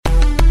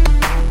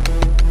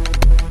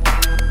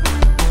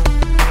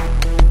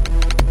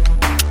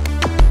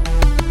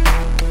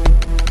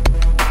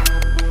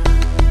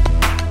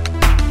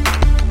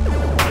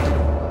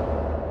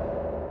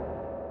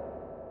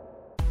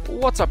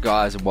What's up,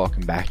 guys, and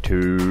welcome back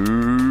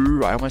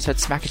to... I almost said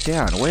Smack It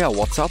Down. We are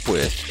What's Up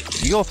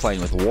With. You're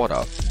playing with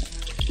water.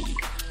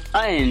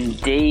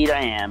 Indeed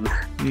I am.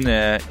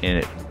 Nah,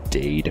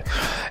 indeed.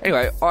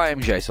 Anyway, I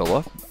am Jay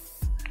Sola.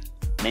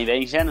 Me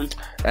being Shannon.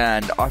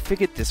 And I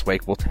figured this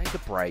week we'll take a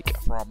break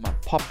from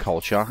pop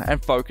culture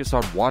and focus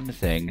on one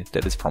thing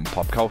that is from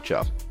pop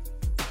culture.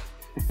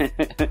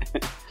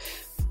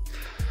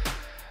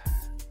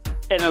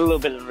 And a little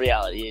bit of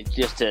reality,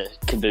 just to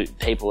kaboot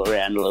people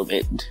around a little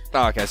bit.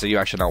 Oh, okay, so you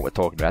actually know what we're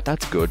talking about.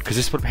 That's good, because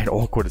this would have been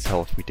awkward as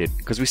hell if we didn't.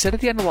 Because we said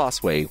at the end of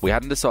last week, we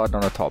hadn't decided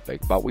on a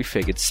topic, but we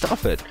figured,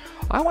 stuff it.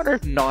 I wonder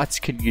if knights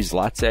can use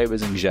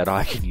lightsabers and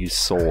Jedi can use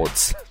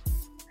swords.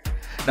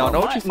 Now, I know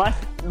what you...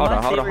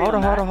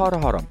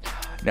 Hold on.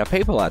 Now,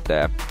 people out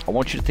there, I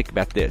want you to think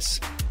about this.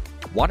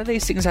 One of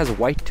these things has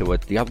weight to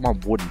it, the other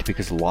one wouldn't,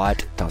 because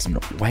light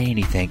doesn't weigh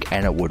anything,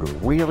 and it would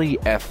really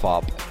F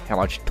up how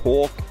much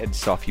torque and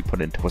stuff you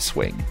put into a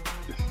swing.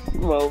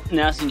 Well,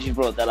 now since you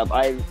brought that up,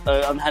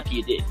 I'm happy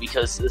you did,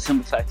 because the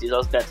simple fact is, I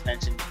was about to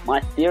mention, my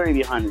theory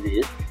behind it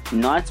is,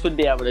 knights would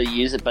be able to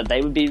use it, but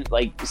they would be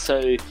like,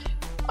 so...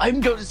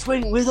 I'm going to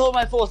swing with all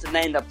my force, and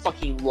they end up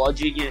fucking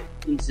lodging it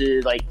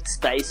into, like,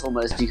 space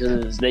almost,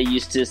 because they're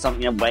used to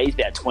something that weighs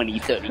about 20,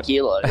 30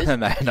 kilos.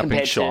 And they end up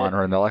in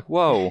China, and they're like,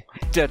 whoa.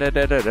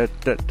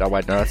 Oh,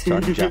 wait, no, that's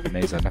Chinese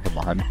Japanese, never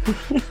mind.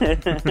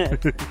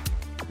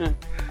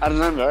 I don't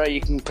know, bro,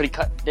 you can pretty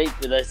cut deep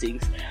with those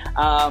things.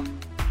 I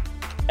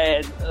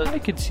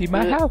can see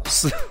my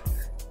house.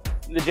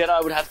 The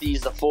Jedi would have to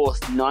use the Force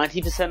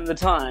 90% of the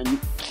time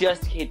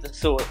just to keep the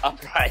sword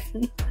upright.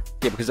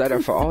 Yeah, because they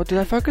don't... do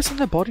they focus on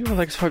the body or do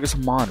they focus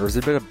on mind? Or is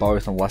it a bit of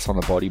both and less on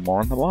the body, more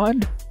on the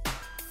mind?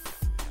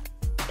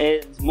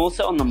 It's more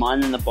so on the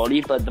mind than the body,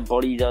 but the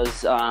body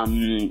does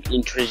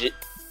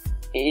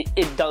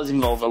it does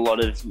involve a lot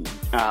of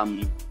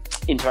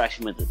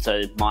interaction with it,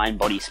 so mind,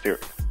 body,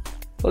 spirit.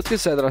 Let's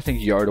just say that I think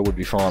Yoda would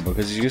be fine,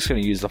 because he's just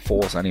going to use the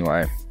Force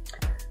anyway.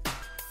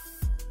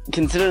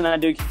 Considering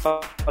that dude can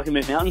fucking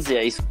move mountains,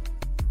 yeah,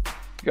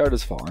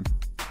 Yoda's fine.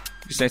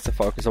 He just needs to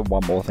focus on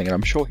one more thing, and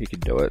I'm sure he can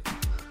do it.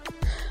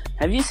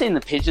 Have you seen the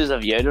pictures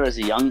of Yoda as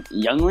a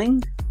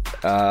youngling?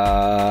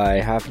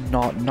 I have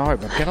not, no,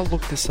 but I'm going to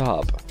look this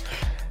up.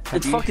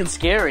 It's fucking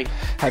scary.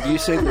 Have you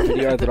seen the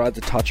video that I had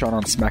to touch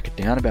on Smack It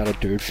Down about a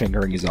dude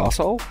fingering his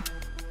arsehole?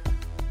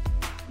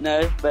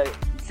 No, but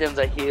it sounds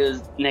like he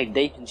was neck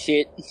deep in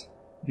shit.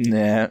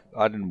 Nah,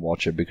 I didn't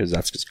watch it because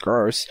that's just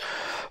gross.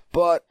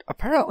 But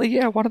apparently,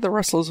 yeah, one of the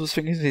wrestlers was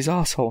fingering his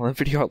arsehole and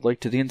the video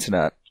leaked to the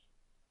internet.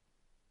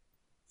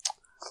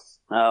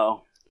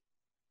 Oh.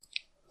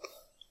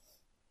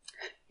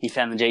 He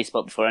found the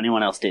G-spot before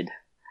anyone else did.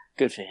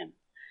 Good for him.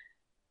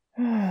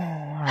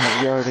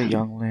 Alright, Yoda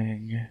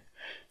youngling.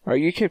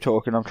 Alright, you keep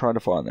talking, I'm trying to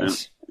find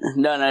this.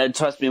 No,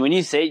 trust me, when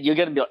you see it, you're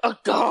going to be like, oh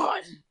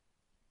god!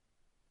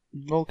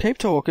 Well, keep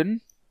talking.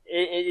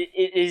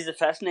 It is a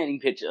fascinating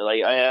picture.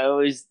 Like, I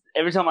always,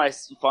 every time I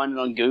find it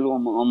on Google,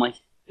 I'm like,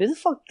 who the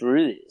fuck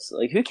drew this?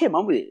 Like, who came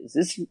up with this?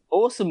 This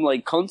awesome,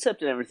 like,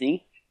 concept and everything.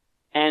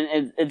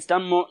 And it's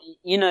done more,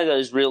 you know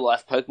those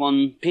real-life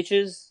Pokemon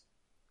pictures?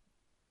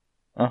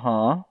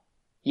 Uh-huh.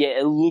 Yeah,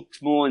 it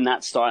looked more in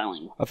that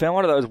styling. I found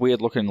one of those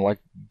weird-looking, like,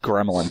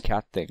 gremlin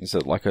cat things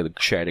that, like, a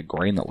shade of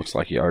green that looks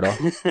like Yoda.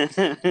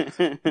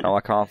 No,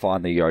 I can't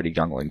find the Yoda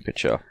youngling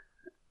picture.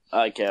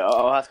 Okay,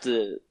 I'll have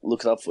to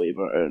look it up for you,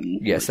 bro.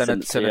 Yeah, send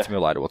it to me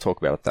later. We'll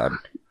talk about it then.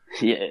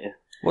 Yeah.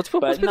 What's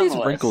with these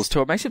wrinkles,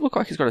 too? It makes him look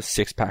like he's got a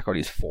six-pack on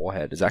his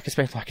forehead. Does that just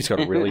mean like he's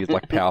got a really,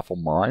 like, powerful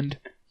mind?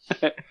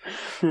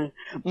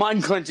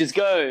 Mind crunches,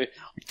 go!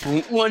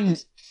 One,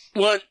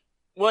 what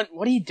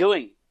are you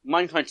doing?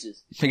 Mind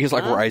crunches. I think he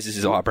like raises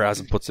his eyebrows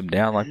and puts them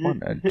down like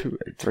 1 and 2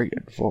 and 3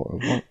 and 4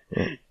 and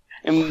 1.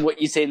 And what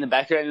you see in the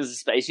background is a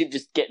spaceship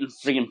just getting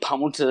friggin'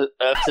 pummeled to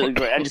Earth to the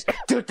ground. Just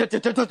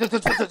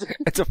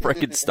it's a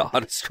freaking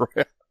Star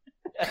Destroyer.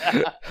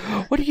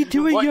 What are you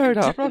doing,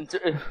 Yoda?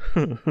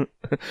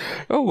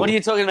 What are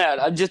you talking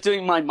about? I'm just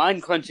doing my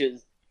mind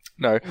crunches.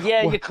 No.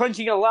 Yeah, you're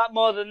crunching a lot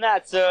more than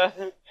that, sir.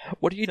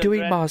 What are you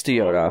doing, Master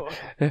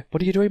Yoda?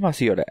 What are you doing,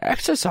 Master Yoda?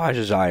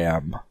 Exercises I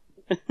am.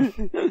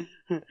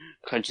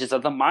 Crunches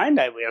of the mind,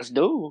 I will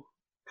do.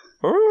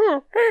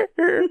 Oh,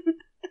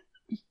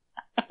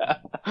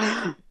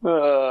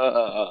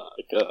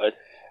 God.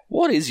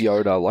 What is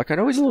Yoda? Like, I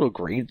know he's a little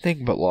green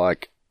thing, but,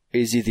 like,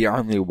 is he the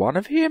only one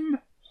of him?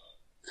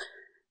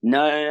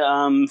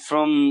 No,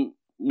 from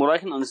what I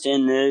can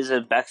understand, there's a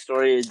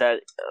backstory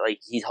that, like,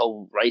 his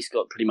whole race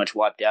got pretty much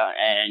wiped out,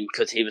 and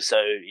because he was so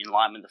in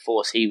line with the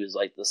Force, he was,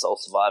 like, the sole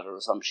survivor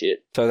or some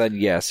shit. So then,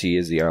 yes, he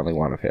is the only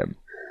one of him.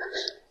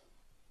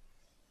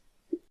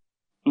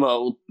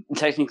 Well,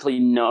 technically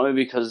no,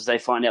 because they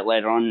find out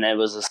later on there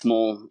was a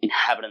small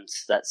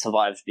inhabitants that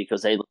survived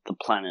because they left the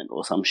planet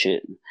or some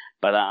shit.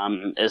 But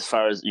as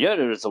far as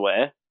Yoda is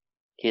aware,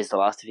 he is the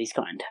last of his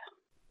kind.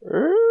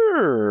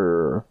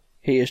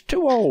 He is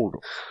too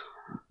old.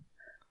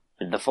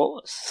 With the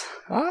Force.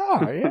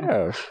 Ah,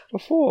 yeah, the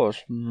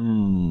Force.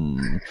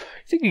 You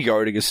think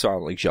Yoda just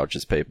silently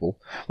judges people?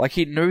 Like,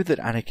 he knew that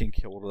Anakin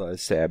killed all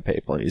those Sand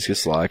people, and he's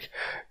just like,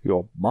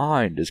 your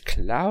mind is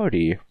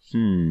cloudy.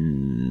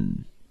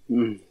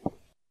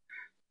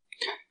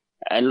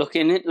 I look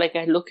in it like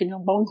I look in a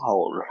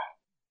bunghole.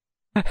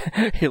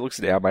 He looks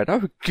down, mate.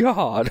 Oh,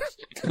 God.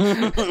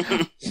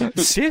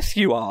 Sith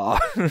you are.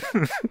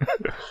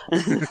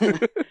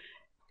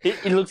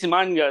 He looks in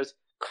mine and goes,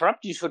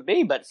 corrupt you should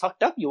be, but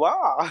fucked up you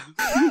are.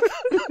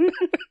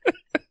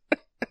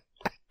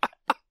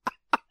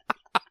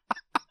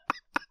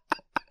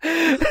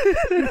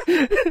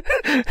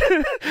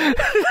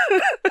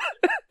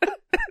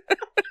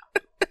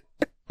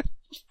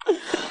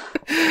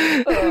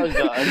 Oh,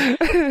 God.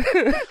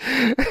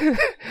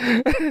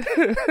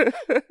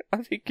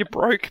 I think you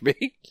broke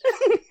me.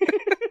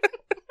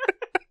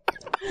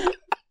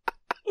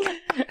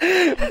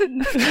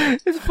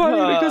 It's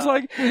funny because,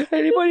 like,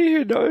 anybody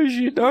who knows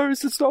you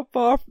knows it's not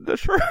far from the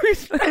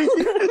truth.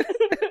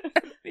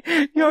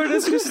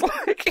 Yoda's just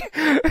like,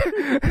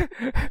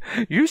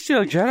 you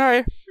still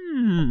Jedi?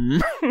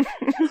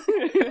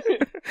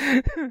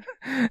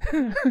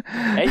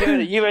 Hey,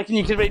 Yoda, you reckon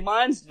you could read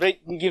minds?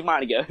 Give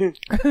mine a go.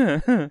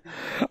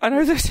 I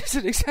know this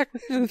isn't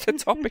exactly the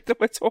topic that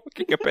we're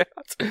talking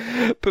about,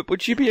 but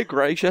would you be a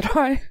grey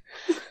Jedi?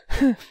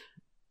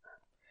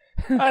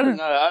 I don't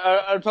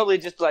know. I'd probably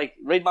just, like,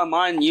 read my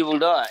mind and you will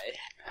die.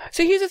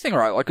 See, here's the thing,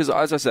 right? Like, because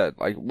as I said,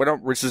 like,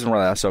 this isn't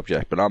really our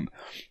subject, but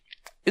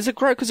is it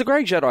great? Because a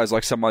grey Jedi is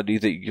like somebody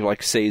that you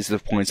like sees the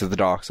points of the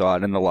dark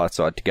side and the light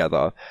side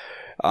together,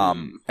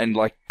 and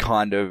like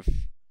kind of.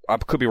 I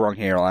could be wrong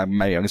here. Like,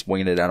 maybe I'm just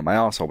winging it out of my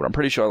asshole, but I'm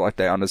pretty sure like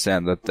they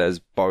understand that there's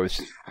both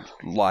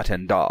light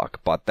and dark,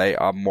 but they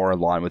are more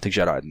aligned with the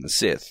Jedi than the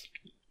Sith.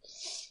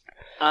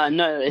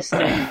 No, it's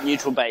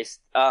neutral based.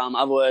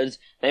 Other words,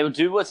 they will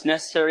do what's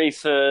necessary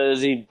for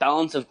the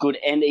balance of good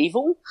and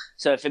evil.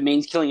 So if it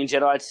means killing a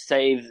Jedi to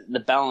save the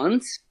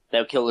balance,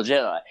 they'll kill the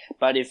Jedi.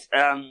 But if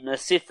the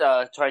Sith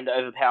are trying to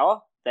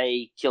overpower,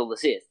 they kill the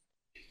Sith.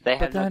 They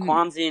have no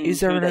qualms in who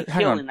they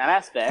kill in that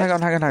aspect, hang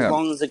on. as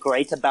long as a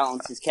greater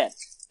balance is kept.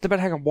 But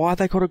hang on, why are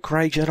they called a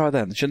grey Jedi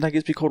then? Shouldn't they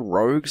just be called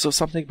rogues or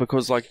something?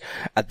 Because, like,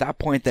 at that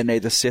point, they're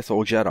neither Sith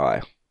or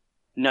Jedi.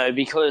 No,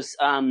 because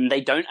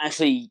they don't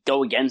actually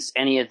go against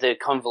any of the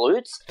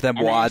convolutes. Then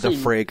why the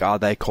frig are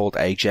they called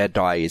a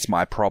Jedi is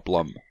my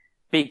problem.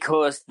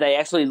 Because they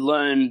actually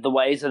learn the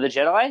ways of the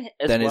Jedi.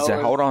 Then is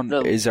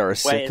there a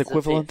Sith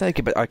equivalent there?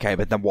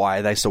 But then why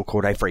are they still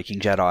called a freaking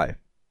Jedi?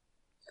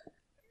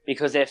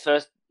 Because their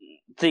first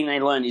thing they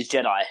learn is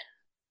Jedi.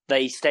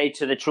 They stay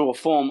to the truer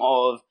form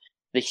of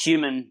the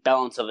human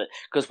balance of it.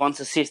 Because once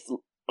a Sith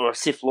or a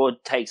Sith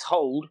Lord takes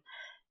hold,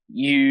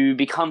 you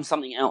become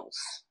something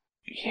else.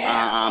 Yeah,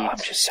 I'm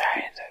just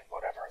saying that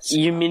whatever.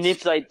 You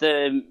manipulate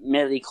the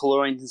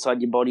metachlorians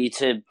inside your body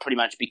to pretty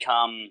much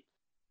become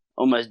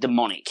almost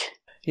demonic.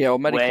 Yeah, well,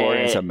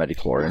 metachlorians are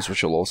metachlorians,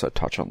 which we'll also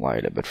touch on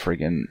later, but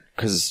friggin',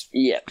 because...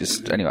 Yeah.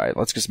 Anyway,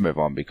 let's just move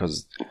on,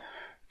 because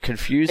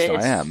confused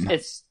I am.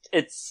 It's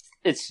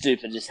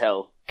stupid as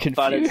hell.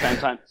 But at the same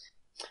time,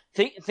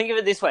 think of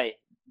it this way.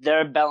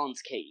 They're a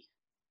balance key.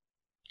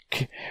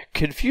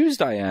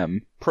 Confused I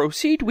am.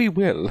 Proceed we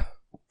will.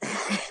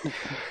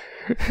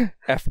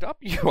 Effed up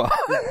you are.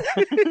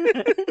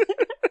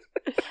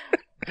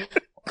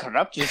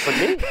 Corrupt you for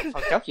me.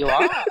 Fucked up you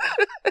are.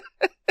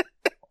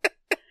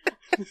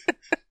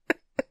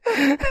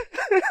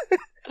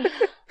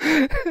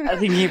 I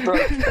think he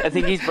broke. I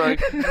think he's broke.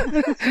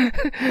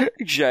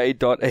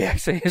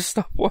 J.exe has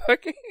stopped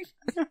working.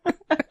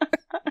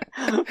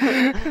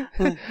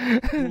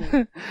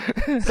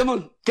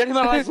 Someone get him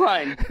a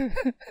lifeline.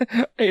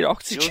 I need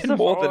oxygen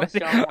more than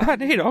anything. I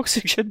need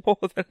oxygen more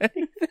than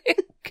anything.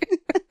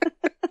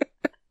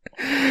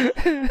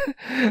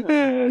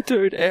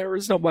 Dude, air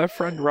is not my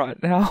friend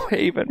right now,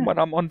 even when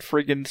I'm on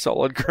friggin'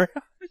 solid ground.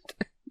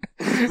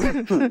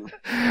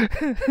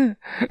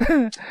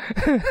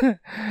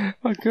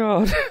 My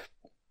God.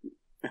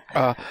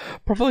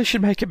 Probably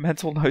should make a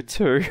mental note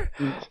too.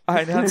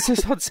 I announced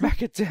this on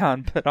Smack It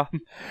Down, but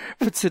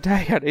for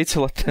today I need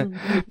to let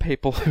the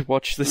people who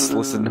watch this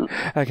listen.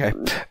 Okay,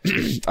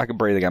 I can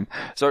breathe again.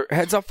 So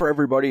heads up for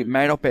everybody,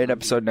 may not be an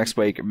episode next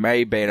week,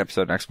 may be an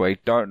episode next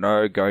week, don't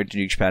know, going to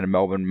New Japan in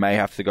Melbourne, may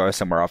have to go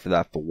somewhere after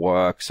that for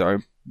work, so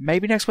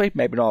maybe next week,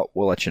 maybe not,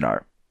 we'll let you know.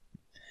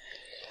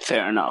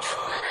 Fair enough.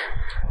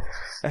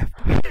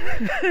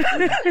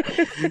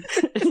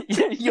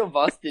 You're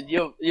busted.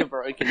 You're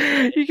broken.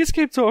 You just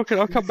keep talking.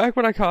 I'll come back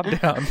when I calm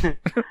down.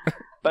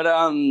 But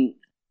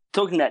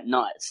talking about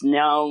knights.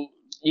 Now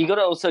you got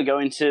to also go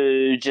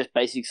into just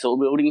basic sword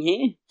building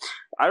here.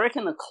 I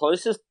reckon the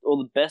closest or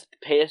the best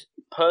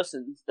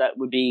persons that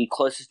would be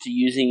closest to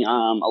using a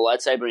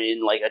lightsaber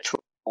in like a true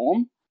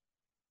form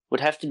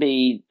would have to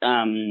be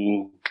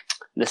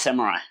the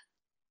samurai.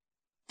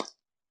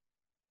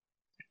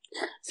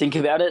 Think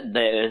about it,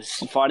 their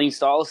fighting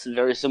styles are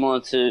very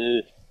similar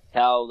to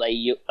how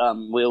they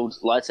wield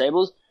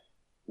lightsabers.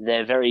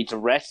 They're very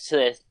direct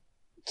to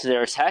to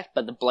their attack,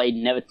 but the blade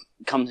never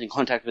comes in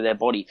contact with their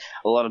body.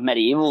 A lot of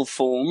medieval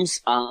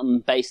forms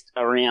based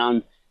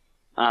around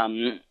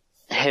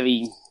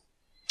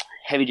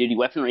heavy-duty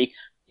weaponry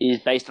is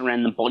based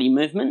around the body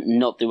movement,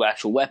 not the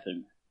actual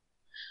weapon.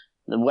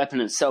 The weapon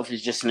itself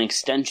is just an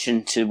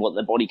extension to what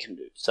the body can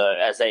do. So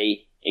as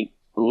they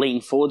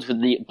lean forwards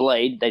with the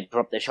blade, they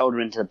drop their shoulder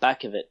into the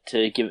back of it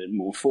to give it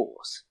more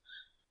force.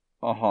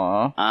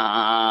 Uh-huh.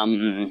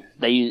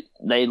 They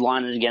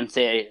line it against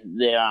their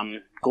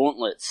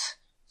gauntlets.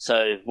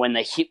 So when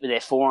they hit with their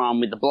forearm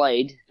with the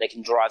blade, they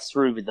can drive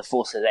through with the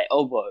force of their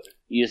elbow,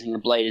 using the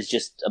blade as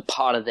just a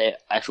part of their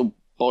actual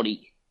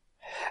body.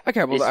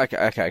 Okay, well,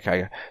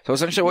 okay. So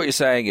essentially what you're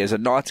saying is a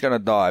knight's going to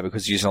die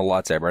because he's using a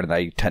lightsaber and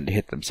they tend to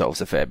hit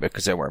themselves a fair bit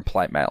because they're wearing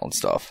plate mail and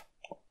stuff.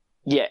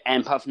 Yeah,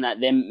 and apart from that,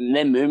 their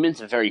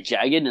movements are very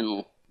jagged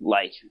and,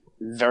 like,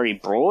 very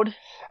broad.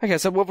 Okay,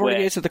 so we've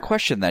already answered the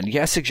question then.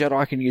 Yes, a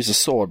Jedi can use a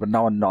sword, but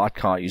no, a knight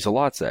can't use a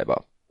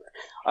lightsaber.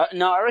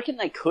 No, I reckon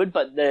they could,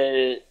 but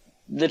the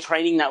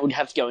training that would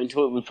have to go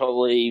into it would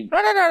probably...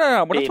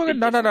 No. We're not talking...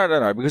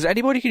 No. Because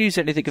anybody can use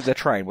anything if they're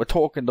trained. We're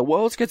talking the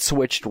worlds get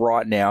switched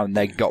right now and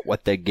they got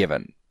what they're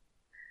given.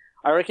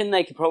 I reckon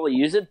they could probably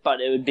use it, but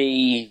it would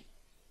be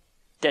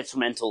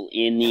detrimental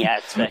in the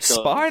aspect of...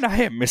 Spine I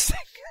am missing.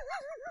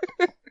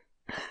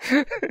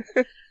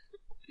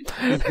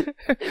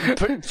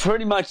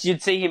 Pretty much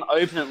you'd see him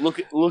open it,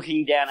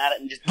 looking down at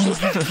it and just...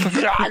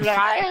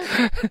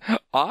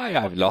 I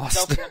have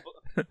lost...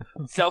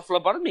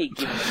 Self-lobotomy.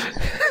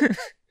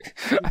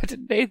 I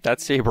didn't need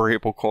that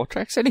cerebral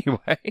cortex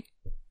anyway.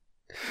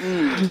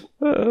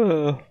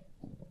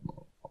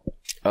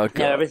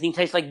 Okay. Yeah, everything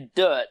tastes like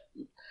dirt.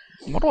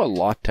 What do a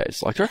light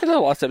taste like? Do you reckon the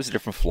lightsabers are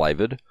different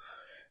flavoured?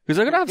 Because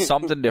they're going to have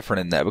something different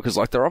in there, because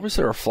like they're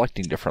obviously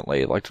reflecting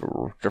differently, like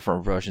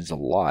different versions of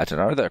light.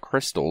 And I know they're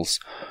crystals,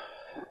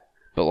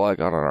 but like,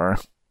 I don't know.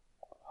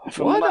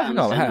 From what I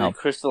understand, they're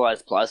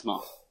crystallized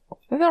plasma.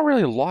 They're not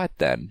really light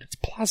then. It's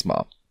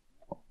plasma.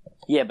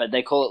 Yeah, but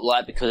they call it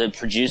light because it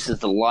produces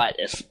the light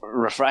as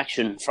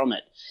refraction from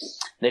it.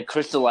 The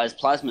crystallized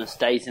plasma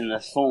stays in the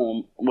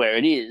form where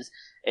it is.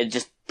 It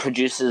just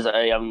produces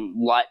a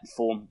light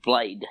form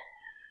blade.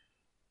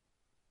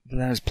 But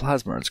that is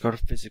plasma. It's got a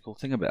physical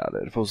thing about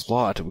it. If it was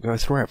light, it would go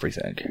through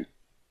everything.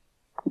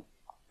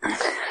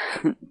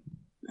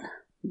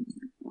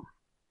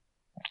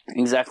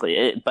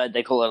 Exactly. But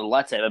they call it a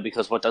lightsaber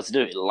because what does it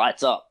do? It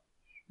lights up.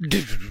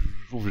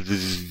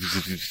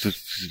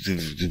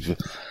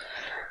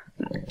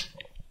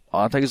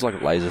 I think it's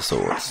like laser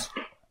swords.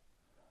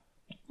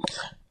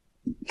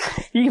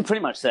 You can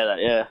pretty much say that,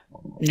 yeah.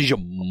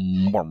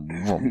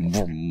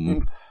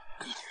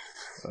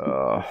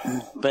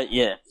 But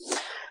yeah.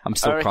 I'm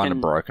still kind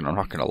of broken, I'm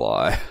not going to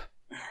lie.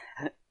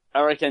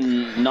 I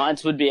reckon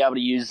knights would be able to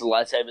use the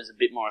lightsabers a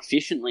bit more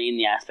efficiently in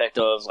the aspect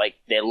of, like,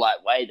 they're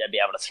lightweight, they'd be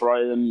able to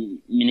throw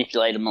them,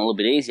 manipulate them a little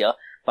bit easier,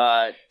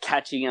 but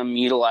catching them,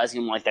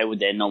 utilizing them like they would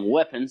their normal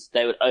weapons,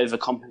 they would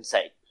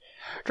overcompensate.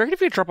 Do you reckon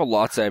if you drop a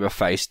lightsaber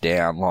face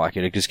down, like,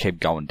 it'd just keep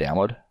going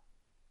downward?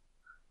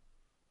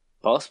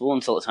 Possible,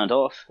 until it's turned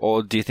off.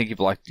 Or do you think if,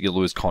 like, you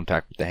lose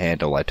contact with the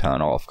handle, they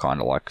turn off,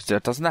 kind of like...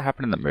 Cause doesn't that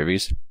happen in the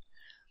movies?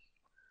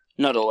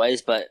 Not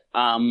always, but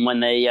when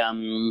they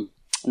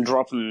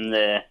drop them,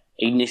 the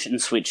ignition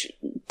switch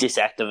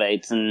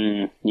disactivates,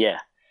 and yeah.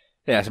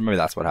 Yeah, so maybe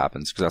that's what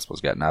happens, because that's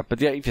what's getting at.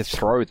 But yeah, if you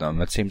throw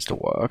them, it seems to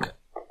work.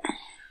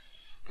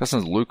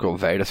 Doesn't Luke or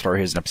Vader throw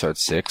his in episode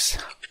 6?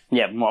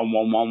 Yeah,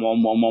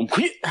 one.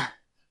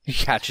 He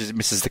catches,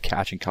 misses the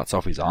catch and cuts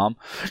off his arm.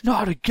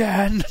 Not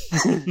again!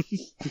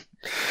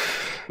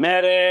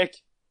 Medic!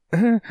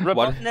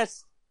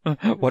 Robotness!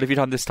 What have you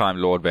done this time,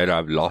 Lord Vader?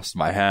 I've lost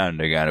my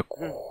hand again.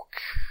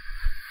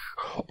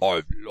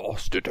 I've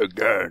lost it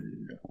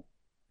again.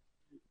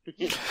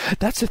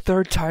 That's the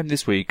third time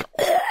this week.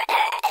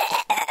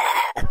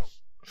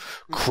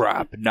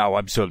 Crap, now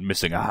I'm still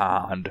missing a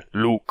hand.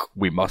 Luke,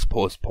 we must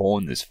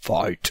postpone this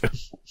fight.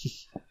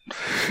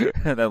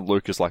 And then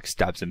Luke just like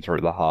stabs him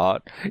through the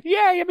heart.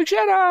 Yay, I'm a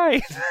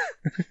Jedi!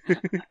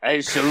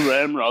 I shall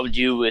ramrod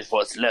you with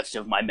what's left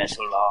of my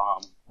metal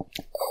arm.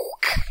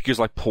 He just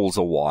like pulls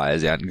the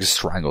wires out and just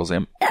strangles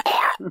him.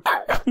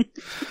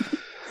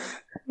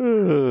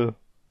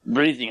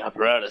 Breathing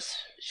apparatus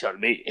shall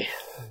be.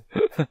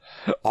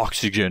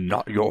 Oxygen,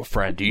 not your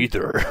friend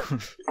either.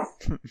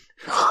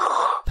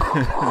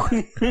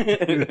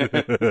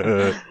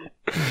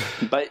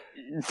 But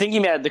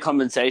thinking about the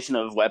compensation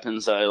of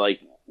weapons, though, like,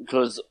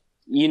 because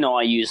you know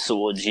I use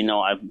swords, you know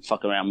I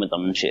fuck around with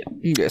them and shit.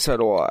 Yeah, so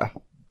do I.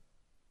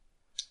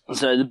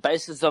 So the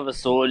basis of a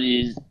sword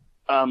is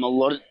a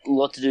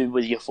lot to do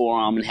with your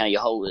forearm and how you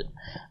hold it.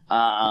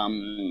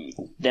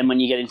 Then when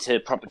you get into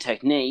proper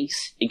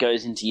techniques, it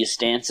goes into your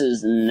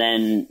stances and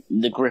then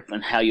the grip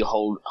and how you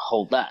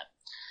hold that.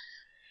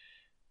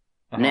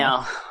 Uh-huh.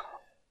 Now,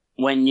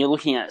 when you're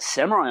looking at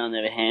samurai, on the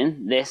other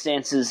hand, their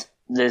stances,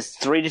 there's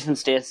 3 different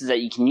stances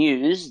that you can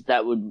use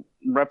that would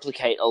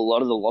replicate a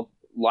lot of the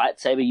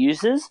lightsaber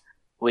users,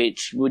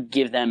 which would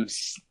give them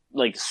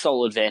like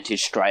sole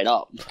advantage straight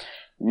up.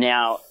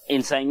 Now,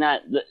 in saying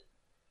that,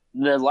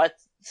 the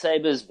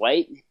lightsabers'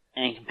 weight,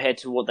 and compared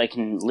to what they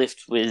can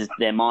lift with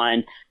their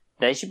mind,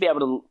 they should be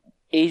able to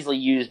easily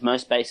use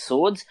most base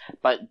swords,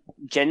 but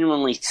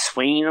genuinely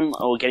swinging them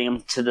or getting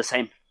them to the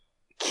same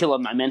killer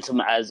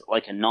momentum as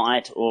like a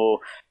knight or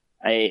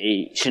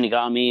a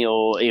Shinigami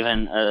or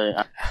even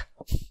a...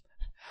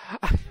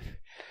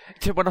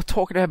 Dude, we're not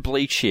talking about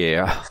Bleach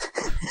here.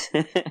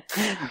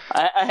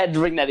 I had to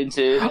bring that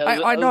into...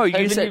 I know,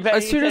 you said,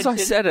 as soon as I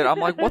said it, I'm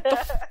like, what the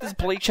f*** does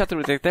Bleach have to do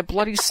with it? They're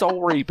bloody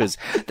Soul Reapers.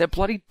 They're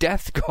bloody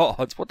Death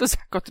Gods. What does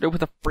that got to do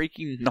with a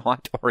freaking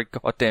knight or a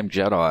goddamn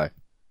Jedi?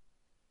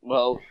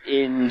 Well,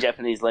 in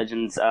Japanese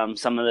legends,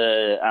 some of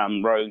the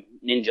rogue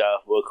ninja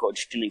were called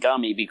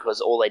Shinigami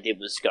because all they did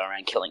was go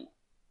around killing.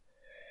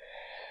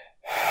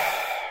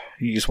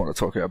 You just want to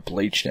talk about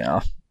Bleach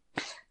now.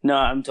 No,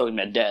 I'm talking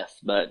about death,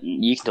 but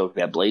you can talk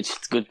about bleach.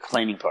 It's a good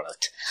cleaning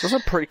product. It's also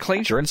pretty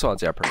cleans your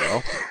insides out pretty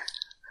well.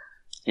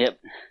 Yep.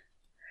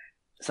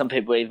 Some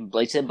people even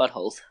bleach their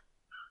buttholes.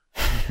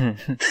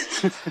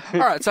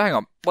 Alright, so hang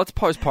on. Let's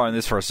postpone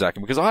this for a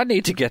second, because I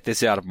need to get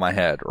this out of my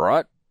head,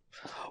 right?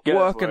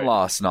 Working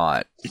last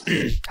night,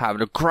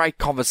 having a great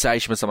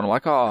conversation with someone. I'm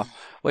like, oh,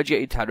 where'd you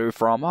get your tattoo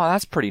from? Oh,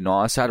 that's pretty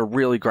nice. It had a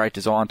really great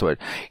design to it.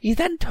 He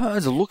then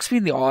turns and looks me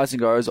in the eyes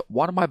and goes,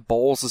 one of my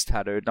balls is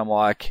tattooed. And I'm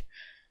like...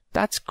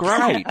 That's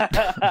great.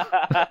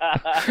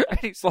 And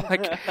he's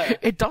like,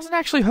 it doesn't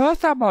actually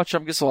hurt that much.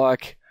 I'm just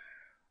like,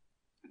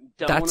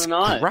 that's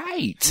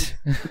great.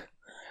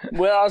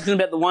 Well, I was going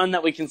about the one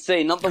that we can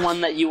see, not the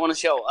one that you want to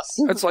show us.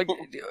 It's like,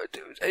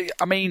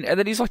 I mean, and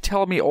then he's like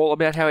telling me all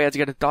about how he had to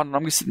get it done, and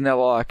I'm just sitting there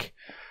like,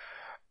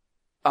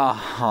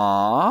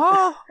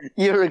 uh-huh.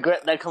 You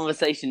regret that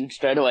conversation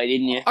straight away,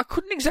 didn't you? I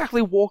couldn't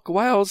exactly walk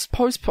away. I was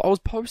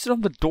posted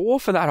on the door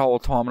for that whole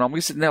time, and I'm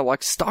just sitting there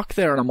like stuck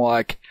there, and I'm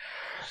like...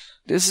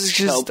 This is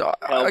just...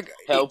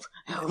 Help.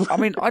 I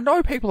mean, I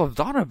know people have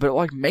done it, but,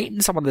 like, meeting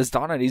someone that's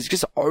done it, he's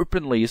just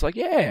he's like,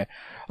 yeah,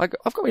 like,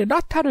 I've got me a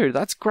nut tattoo,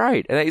 that's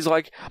great. And he's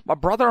like, my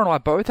brother and I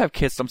both have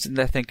kids, I'm sitting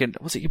there thinking,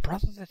 was it your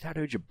brother that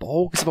tattooed your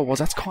ball? Because if it was,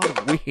 that's kind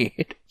of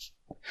weird.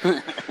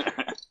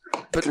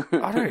 But,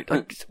 I don't,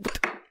 like,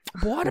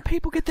 why do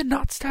people get their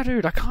nuts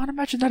tattooed? I can't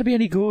imagine that'd be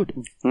any good.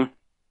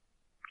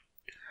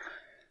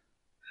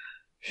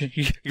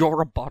 Your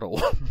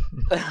rebuttal.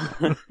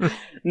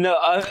 No,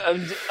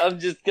 I'm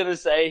just gonna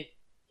say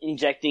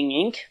injecting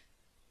ink.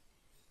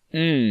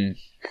 I'm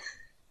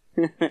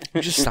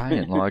just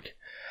saying, like.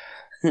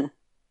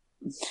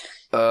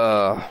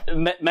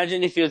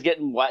 Imagine if he was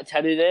getting white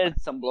tattooed there and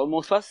some blow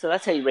more fuss. So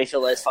that's how you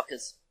refill those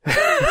fuckers.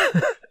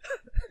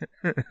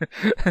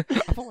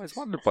 I've always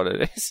wondered what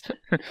it is.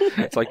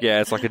 It's like, yeah,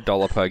 it's like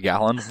 $1 per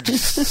gallon.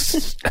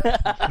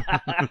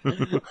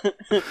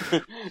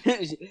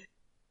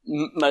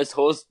 Most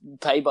whores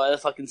pay by the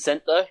fucking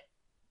cent, though.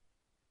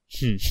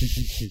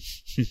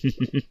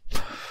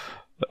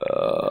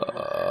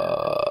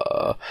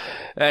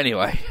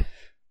 Anyway,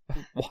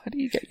 why do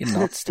you get your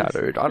nuts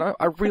tattooed? I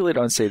really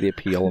don't see the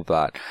appeal of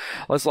that.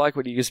 It's like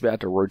when you're just about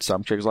to root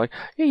some chick, it's like,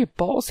 yeah, your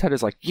balls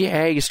tattooed. Like,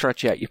 yeah, you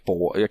stretch out your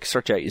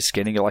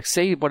skin, and you're like,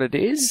 see what it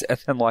is? And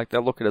then, like, they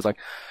look at it as like,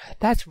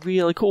 that's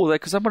really cool,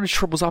 because somebody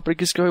shrivels up and it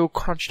just go all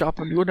crunched up,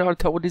 and you wouldn't know how to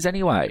tell what it is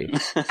anyway.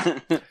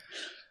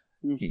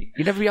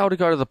 You never be able to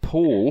go to the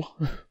pool.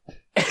 No,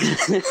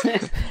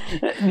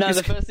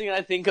 the first thing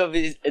I think of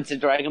is it's a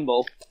Dragon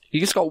Ball. You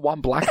just got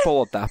one black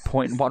ball at that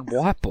point and one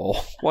white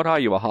ball. What are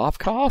you, a half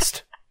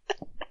caste?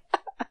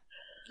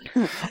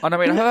 And I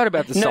mean, I heard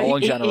about the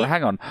stolen generation.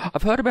 Hang on.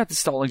 I've heard about the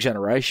stolen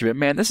generation, but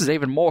man, this is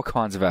even more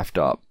kinds of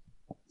effed up.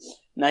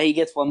 No, he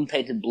gets one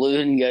painted blue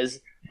and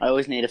goes, I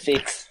always need a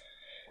fix.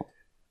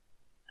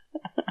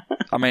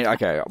 I mean,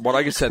 okay, what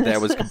I just said there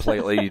was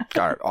completely...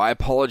 I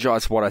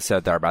apologise for what I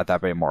said there about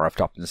that being more effed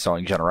up than the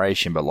stolen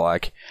generation, but,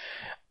 like,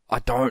 I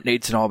don't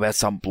need to know about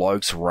some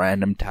bloke's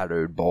random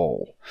tattooed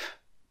ball.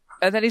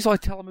 And then he's,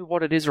 like, telling me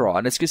what it is, right?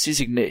 And it's just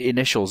his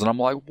initials, and I'm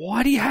like,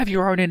 why do you have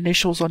your own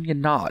initials on your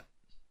nut?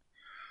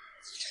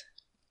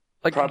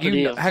 Like,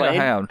 hang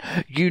on.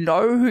 You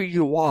know who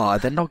you are.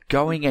 They're not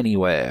going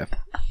anywhere.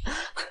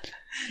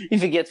 He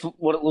forgets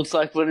what it looks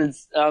like when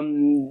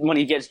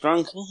he gets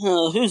drunk.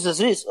 Whose is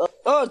this?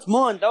 Oh, it's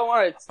mine. Don't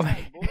worry.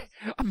 I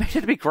mean,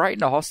 it'd be great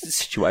in a hostage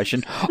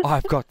situation.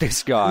 I've got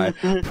this guy.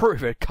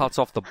 Prove it. Cuts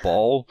off the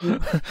ball.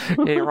 Yeah,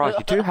 you're right.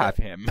 You do have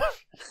him.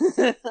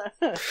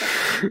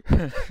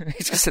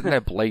 He's just sitting there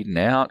bleeding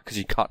out because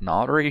you cut an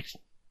artery.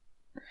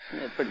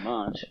 Yeah, pretty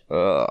much.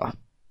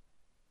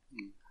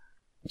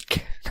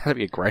 That'd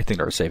be a great thing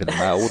to receive in the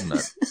mail, wouldn't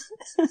it?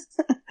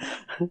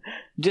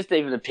 Just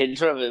even a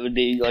picture of it would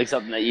be like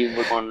something that you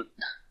would want.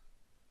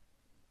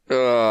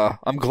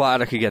 I'm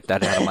glad I could get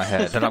that out of my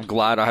head, and I'm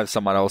glad I have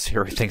someone else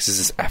here who thinks this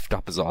is effed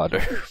up as I do.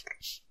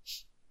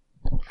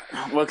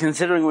 Well,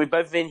 considering we've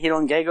both been hit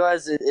on gay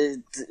guys,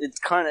 it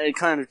kind of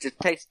just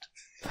takes.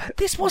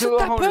 This wasn't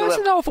that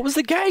person though. If it was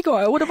the gay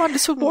guy, I would have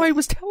understood why he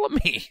was telling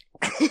me.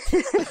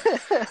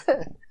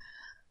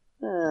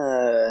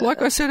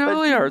 Like I said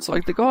earlier, it's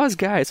like the guy's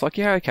gay. It's like,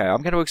 yeah, okay,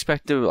 I'm going to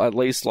expect to at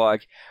least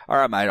like, all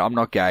right, mate, I'm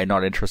not gay,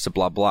 not interested,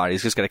 blah, blah.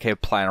 He's just going to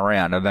keep playing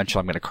around and eventually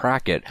I'm going to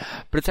crack it.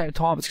 But at the same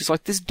time, it's just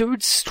like, this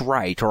dude's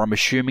straight, or I'm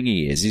assuming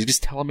he is. He's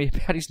just telling me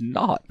about he's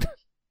not.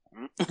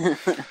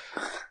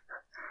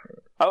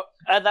 Oh,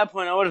 at that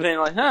point, I would have been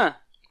like, huh?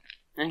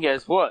 And he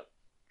goes, what?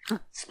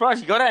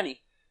 Surprised you got any.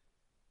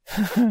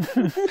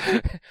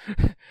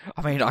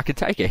 I mean, I could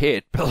take a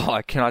hit, but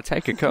like, can I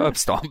take a curb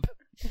stomp?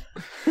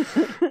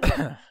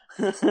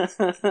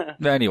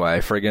 Anyway,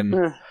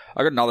 friggin',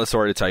 I got another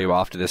story to tell you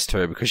after this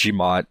too, because you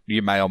may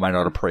or may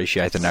not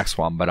appreciate the next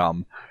one. But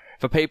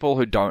for people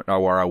who don't know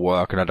where I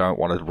work, and I don't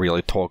want to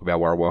really talk about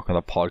where I work on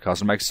the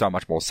podcast, it makes so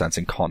much more sense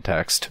in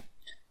context.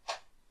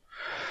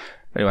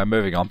 Anyway,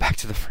 moving on back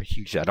to the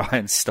freaking Jedi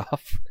and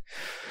stuff.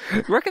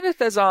 You reckon if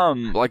there's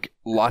like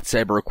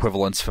lightsaber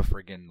equivalents for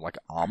friggin' like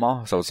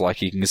armor, so it's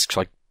like you can just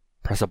like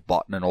press a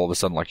button and all of a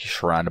sudden like you're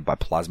surrounded by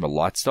plasma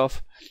light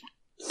stuff?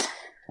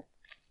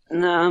 I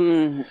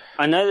know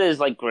there's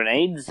like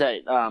grenades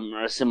that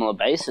are a similar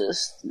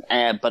basis,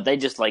 but they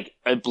just like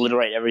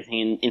obliterate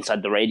everything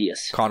inside the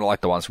radius. Kind of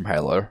like the ones from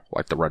Halo,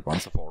 like the red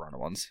ones, the Forerunner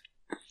ones.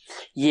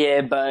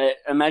 Yeah, but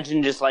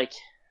imagine just like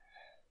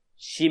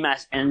sheer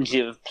mass energy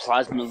of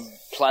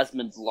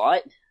plasmid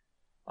light.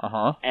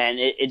 And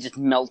it just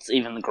melts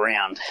even the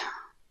ground.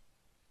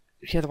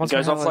 Yeah, the ones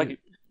from Halo,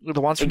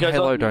 the ones from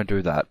Halo don't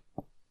do that.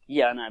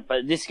 Yeah, I know,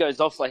 but this goes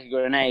off like a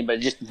grenade, but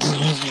it just...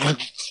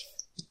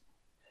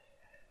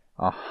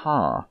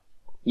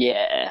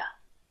 Yeah.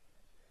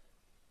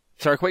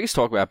 Sorry, can we just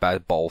talk about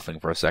bad bowl thing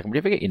for a second? Would you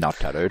ever get your nut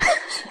tattooed?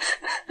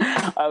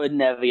 I would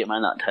never get my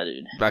nut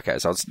tattooed. Okay,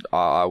 so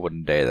I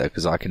wouldn't either,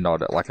 because I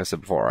cannot, like I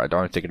said before, I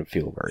don't think it'd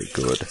feel very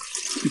good.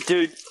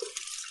 Dude,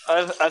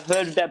 I've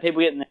heard about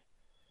people getting their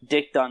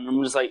dick done, and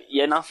I'm just like,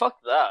 yeah, nah,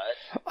 fuck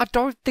that. I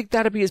don't think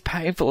that'd be as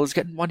painful as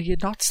getting one of your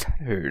nuts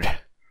tattooed.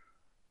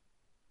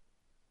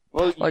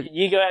 Well, like,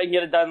 you go out and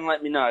get it done and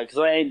let me know, because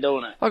I ain't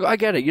doing it. Like, I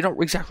get it, you're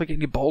not exactly getting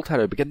your bowl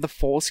tattooed, but getting the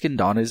foreskin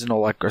done isn't all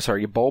like,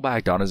 your ball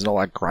bag done isn't all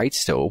like great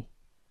still.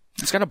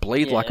 It's gonna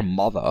bleed like a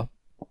mother.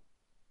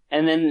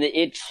 And then the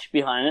itch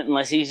behind it,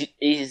 unless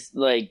he's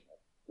like,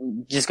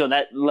 just got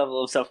that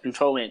level of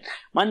self-control in.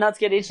 My nuts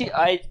get itchy,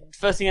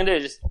 first thing I do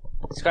is just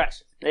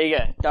scratch. There you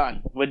go,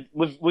 done.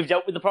 We've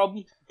dealt with the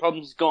problem, the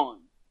problem's gone.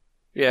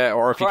 Yeah,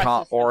 or if you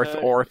can't, or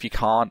if you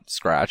can't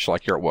scratch,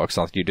 like you're at work,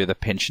 something, you do the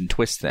pinch and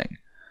twist thing.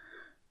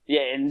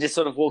 Yeah, and just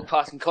sort of walk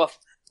past and cough.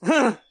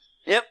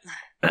 Yep.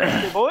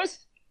 Good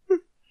boys?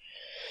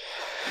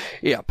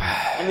 Yep.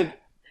 And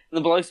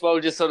the blokes will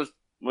just sort of,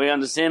 we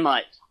understand,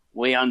 mate.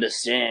 We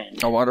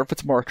understand. I wonder if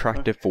it's more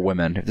attractive for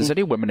women. If there's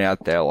any women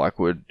out there, like,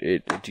 do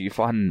you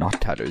find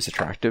nut tattoos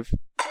attractive?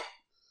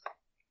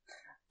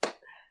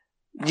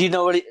 Do you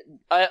know what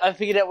I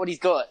figured out what he's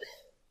got.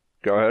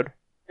 Go ahead.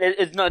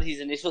 It's not his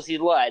initials, he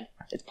lied.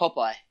 It's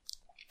Popeye.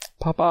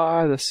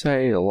 Popeye the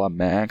Sailor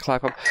Man,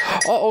 clap up.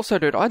 Oh, also,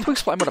 dude, I had to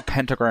explain what a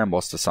pentagram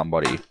was to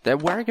somebody. They're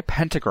wearing a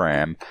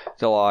pentagram.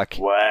 They're like,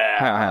 wow.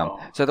 Hang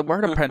on. So they're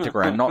wearing a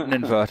pentagram, not an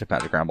inverted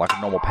pentagram, like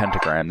a normal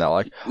pentagram. They're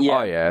like, oh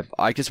yeah,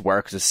 I just wear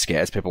it because it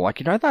scares people.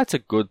 Like, that's a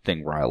good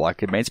thing, right?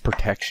 Like, it means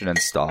protection and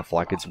stuff.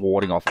 Like, it's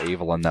warding off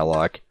evil. And they're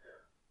like,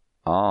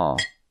 oh,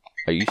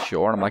 are you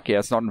sure? And I'm like, yeah,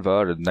 it's not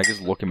inverted. And they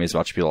just look at me as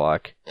much to be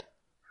like,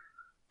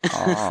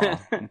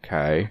 oh,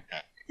 okay.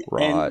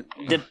 Right.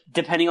 And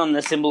depending on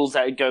the symbols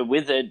that go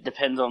with it,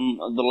 depends on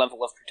the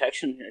level of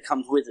protection that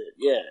comes with it.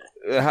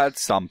 Yeah. It had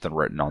something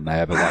written on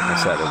there, but like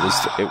I said,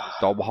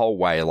 the whole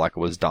way, like, it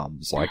was dumb.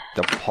 It's like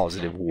the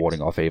positive warding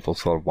off evil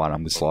sort of one.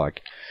 I'm just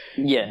like,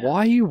 yeah. Why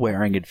are you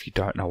wearing it if you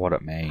don't know what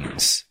it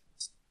means?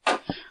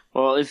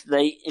 Well, if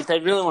they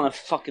really want to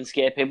fucking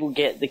scare people,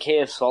 get the Key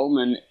of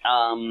Solomon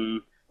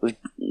with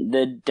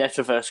the Death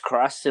Reverse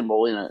Christ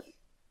symbol in it.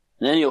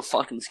 And then you'll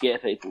fucking scare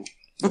people.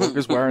 Or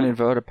just wear an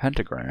inverted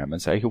pentagram and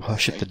say you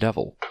worship the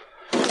devil.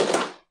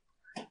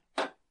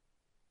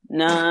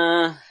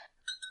 Nah.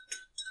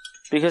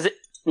 Because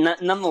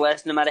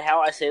nonetheless, no matter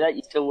how I say that,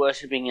 you're still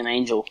worshipping an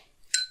angel.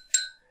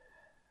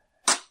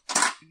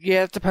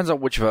 Yeah, it depends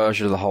on which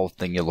version of the whole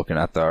thing you're looking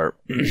at, though.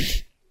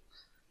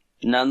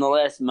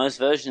 Nonetheless, most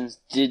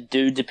versions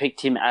do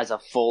depict him as a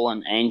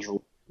fallen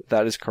angel.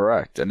 That is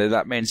correct. And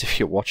that means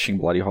if you're watching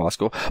Bloody High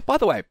School... By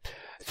the way...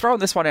 Throwing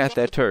this one out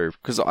there too,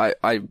 because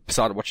I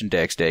started watching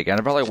Dex Dig, and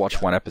I've only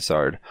watched one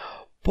episode,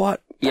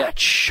 but that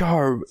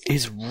show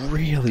is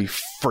really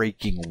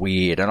freaking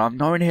weird, and I've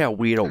known how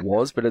weird it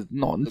was, but it's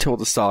not until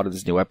the start of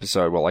this new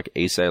episode where, like,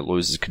 Issei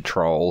loses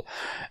control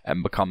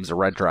and becomes a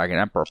Red Dragon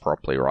Emperor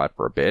properly, right,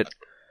 for a bit.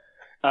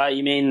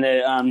 You mean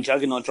the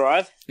Juggernaut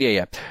Drive?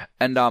 Yeah.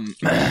 And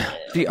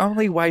the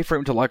only way for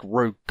him to, like,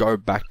 go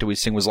back to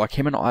his thing was, like,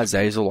 him and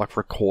Azazel, like,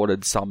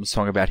 recorded some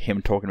song about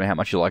him talking about how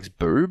much he likes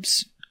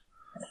boobs.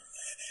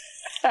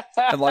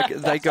 And, like,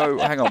 they go,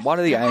 hang on, one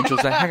of the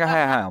angels, hang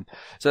on.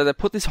 So they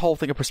put this whole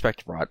thing in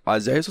perspective, right?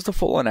 Azazel's a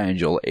fallen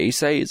angel.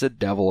 Issei is a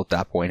devil at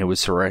that point who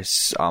was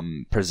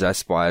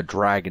possessed by a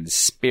dragon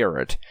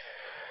spirit.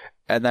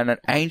 And then an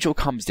angel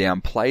comes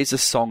down, plays a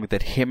song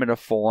that him and a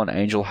fallen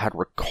angel had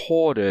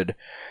recorded,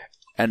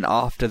 and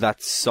after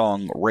that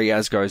song,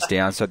 Riaz goes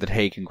down so that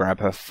he can grab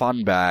her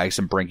fun bags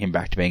and bring him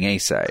back to being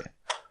Issei.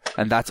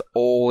 And that's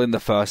all in the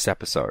first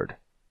episode.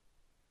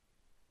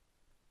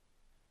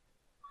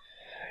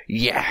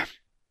 Yeah.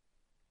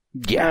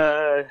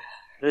 Yeah.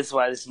 This is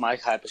why this is my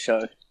type of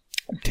show.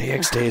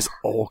 DxD is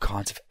all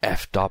kinds of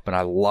effed up, and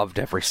I loved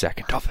every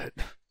second of it.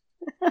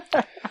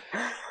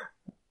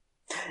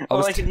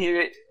 I can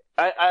hear it.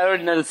 I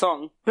already know the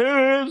song.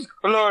 Boobs,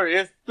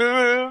 glorious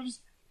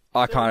boobs.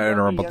 I can't even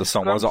remember what the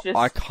song was.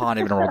 I can't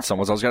even remember what the song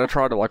was. I was going to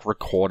try to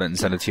record it and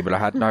send it to you, but I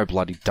had no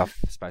bloody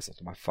space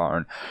left on my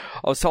phone.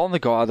 I was telling the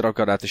guy that I've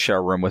got to have to share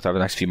a room with over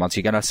the next few months,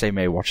 you're going to see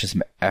me watching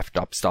some effed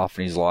up stuff,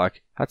 and he's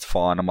like, that's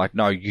fine. I'm like,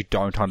 no, you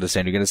don't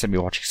understand. You're going to see me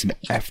watching some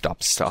effed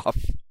up stuff.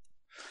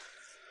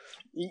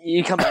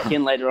 You come back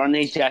in later on and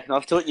he's jacking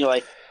off to it and you're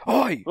like,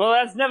 oi! Well,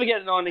 that's never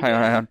getting on again.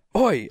 Hang on.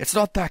 Oi! It's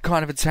not that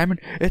kind of entertainment.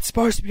 It's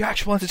supposed to be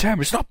actual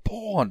entertainment. It's not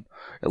porn.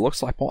 It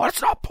looks like porn.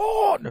 It's not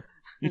porn!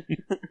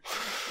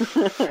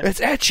 It's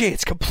etchy.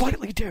 It's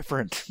completely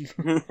different.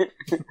 And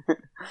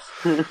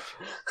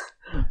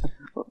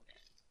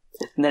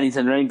then he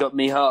turned around and got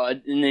me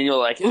hard, and then you're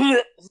like,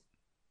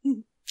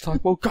 it's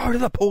like, well, go to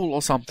the pool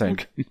or something.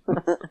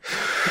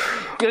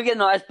 Go get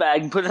an ice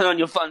bag and put it on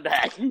your fun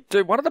bag.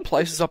 Dude, one of the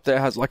places up there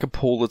has a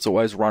pool that's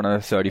always running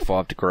at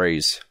 35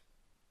 degrees.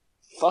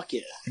 Fuck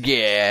yeah.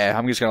 Yeah,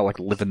 I'm just gonna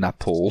live in that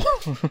pool.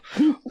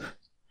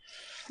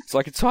 It's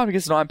it's time to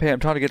get to 9 p.m.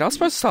 Time to get. I was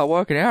supposed to start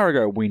work an hour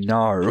ago. We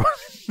know.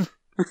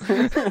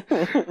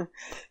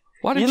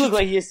 Why did you look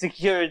like you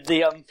secured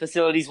the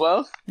facilities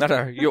well. No,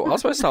 I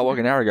was supposed to start work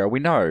an hour ago. We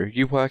know.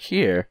 You work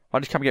here. Why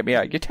don't you come get me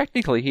out? You're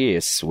technically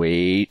here.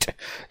 Sweet. Do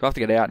I have to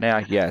get out now?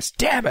 Yes.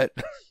 Damn it.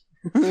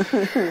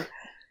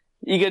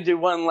 You gotta do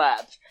one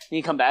lap. And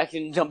you come back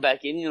and jump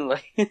back in and you're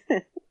like...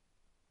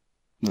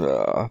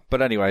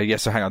 But anyway, yeah,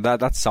 so hang on.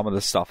 That's some of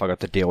the stuff I got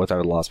to deal with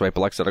over the last week.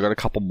 But like I said, I got a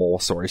couple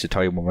more stories to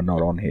tell you when we're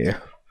not on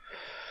here.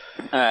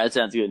 Alright,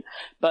 sounds good.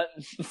 But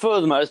for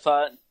the most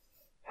part...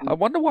 I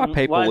wonder why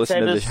people listen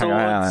to this. Hang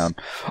on.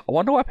 I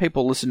wonder why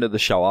people listen to the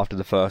show after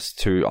the first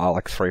 3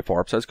 or 4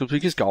 episodes, because we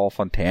just go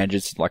off on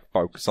tangents and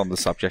focus on the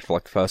subject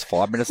for the first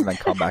 5 minutes and then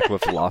come back to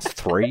it for the last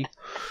 3.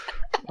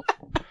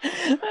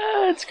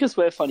 It's because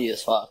we're funny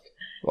as fuck.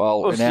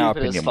 Well, in our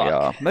opinion, we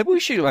are. Maybe we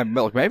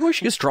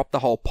should just drop the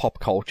whole pop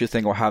culture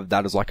thing, or have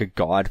that as a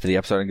guide for the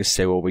episode and just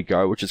see where we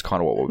go, which is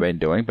kind of what we've been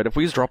doing. But if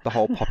we just drop the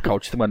whole pop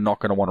culture thing, we're not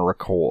going to want to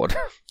record.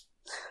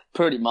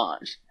 Pretty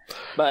much.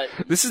 But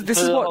this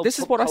is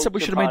what I said we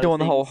should have been doing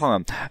the whole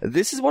time.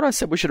 This is what I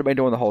said we should have been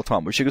doing the whole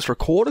time. We should just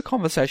record a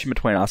conversation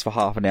between us for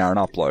half an hour and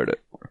upload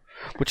it.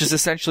 Which is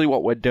essentially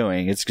what we're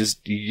doing. It's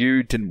just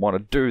you didn't want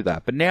to do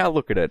that. But now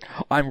look at it.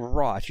 I'm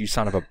right, you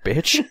son of a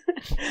bitch.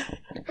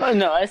 Oh,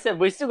 no, I said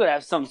we still got to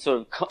have some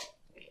sort of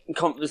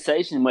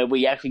conversation where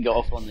we actually go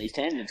off on these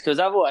tangents. Because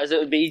otherwise it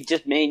would be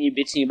just me and you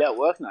bitching about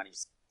work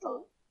 90s.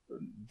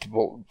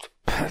 Well...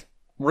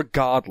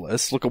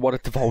 Regardless, look at what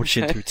it divulged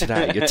into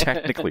today. You're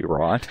technically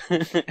right.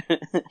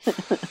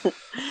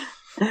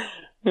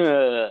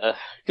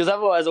 Because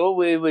otherwise, all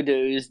we would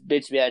do is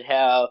bitch about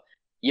how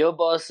your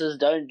bosses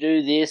don't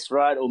do this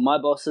right, or my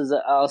bosses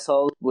are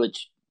assholes,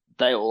 which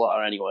they all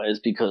are anyways,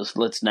 because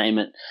let's name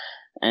it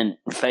and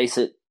face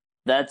it,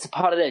 that's a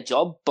part of their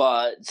job,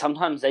 but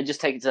sometimes they just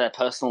take it to that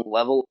personal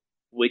level.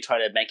 We try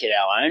to make it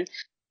our own.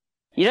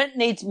 You don't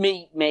need to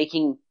be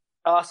making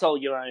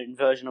arsehole your own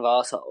version of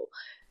arsehole.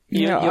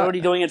 You're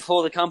already doing it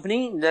for the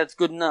company? That's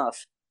good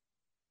enough.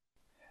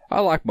 I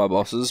like my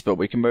bosses, but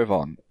we can move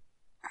on.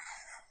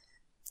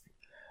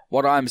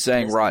 What I'm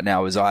saying right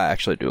now is I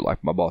actually do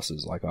like my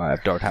bosses. I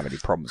don't have any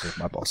problems with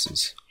my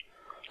bosses.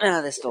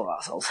 They're still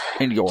assholes.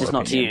 In your Just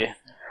opinion. not to you.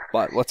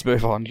 But let's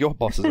move on. Your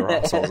bosses are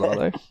assholes, are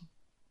they?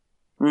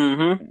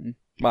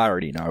 Mm-hmm. I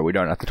already know. We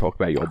don't have to talk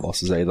about your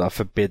bosses either.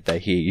 Forbid they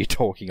hear you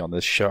talking on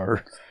this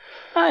show.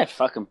 Hey,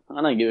 fuck them.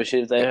 I don't give a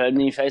shit if they heard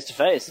me face to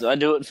face. I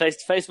do it face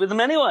to face with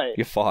them anyway.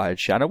 You're fired,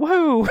 Shanna.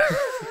 Woo!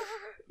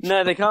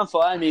 No, they can't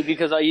fire me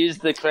because I use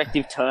the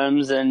corrective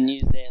terms and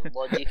use their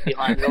logic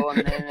behind it all,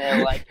 and then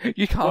they're like,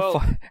 you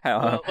can't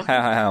fire.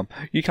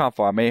 You can't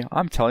fire me.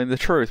 I'm telling the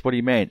truth. What do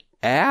you mean,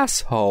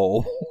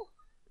 asshole?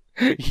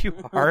 You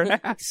are an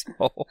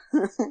asshole.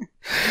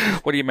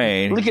 What do you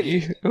mean? Look at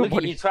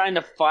you trying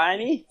to fire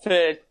me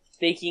for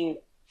speaking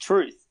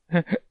truth.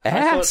 I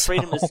thought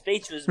freedom of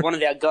speech was one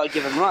of our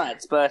God-given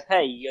rights, but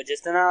hey, you're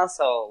just an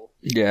asshole.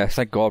 Yeah,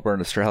 thank God we're in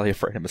Australia,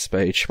 freedom of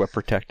speech. We're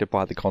protected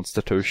by the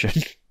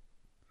Constitution.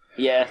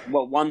 Yeah,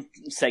 well, one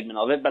segment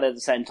of it, but at the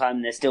same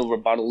time, there's still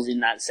rebuttals in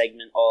that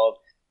segment of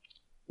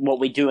what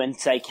we do and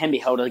say can be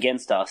held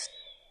against us.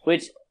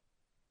 Which,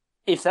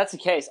 if that's the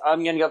case,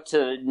 I'm going to go up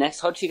to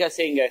next hot chick I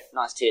see and go,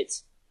 nice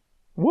tits.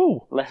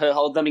 Woo! Let her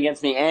hold them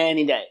against me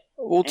any day.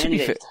 Well, to be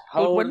fair,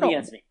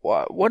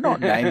 we're not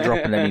name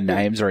dropping any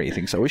names or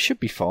anything, so we should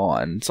be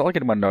fine. It's not like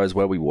anyone knows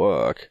where we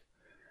work.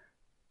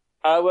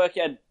 I work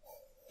at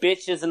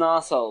bitches and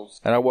arseholes.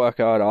 And I work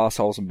at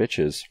arseholes and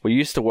bitches. We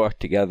used to work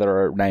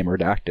together at Name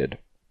Redacted.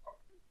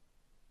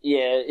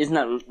 Yeah, isn't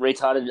that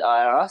retarded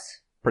IRS?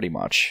 Pretty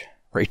much.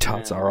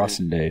 Retards are us,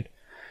 indeed.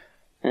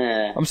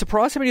 Yeah. I'm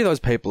surprised how many of those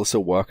people are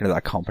still working at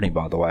that company,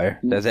 by the way.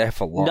 They're there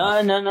for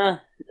life. No.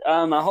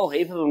 A whole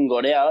heap of them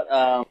got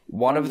out.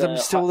 One of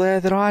them's still there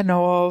that I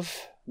know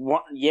of.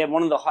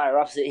 One of the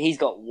higher-ups, he's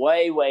got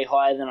way, way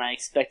higher than I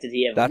expected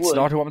he ever would. That's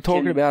not who I'm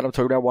talking about. I'm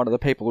talking about one of the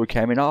people who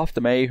came in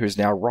after me, who's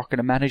now rocking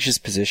a manager's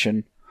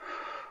position.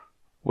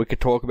 We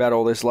could talk about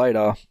all this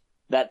later.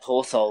 That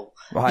poor soul.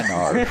 I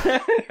know.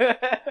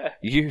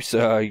 You,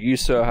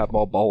 sir, have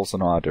more balls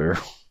than I do.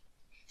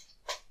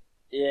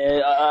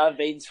 Yeah, I've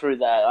been through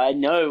that. I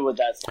know what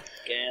that's like,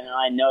 and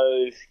I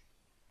know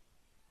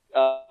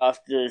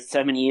after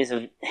so many years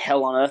of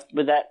hell on earth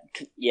with that,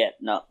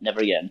 no,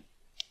 never again.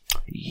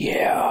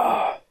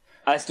 Yeah.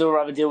 I still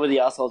rather deal with the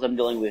assholes I'm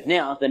dealing with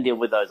now than deal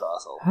with those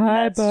assholes.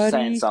 Hi, That's buddy.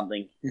 Saying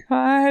something.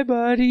 Hi,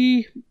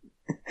 buddy.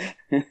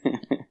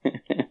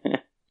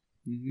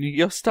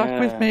 You're stuck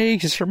with me,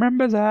 just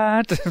remember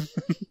that.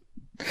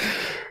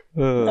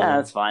 Nah,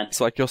 that's fine.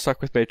 It's like you're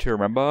stuck with me too,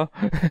 remember?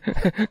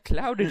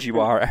 Clouded you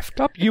are, effed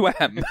up you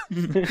am.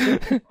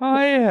 Oh,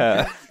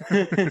 yeah.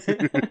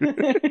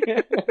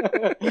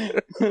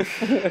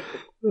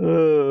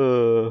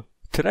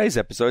 Today's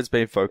episode's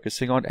been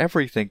focusing on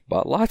everything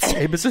but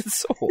lightsabers and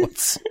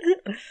swords.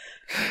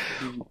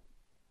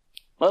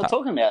 Well,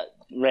 talking about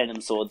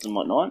random swords and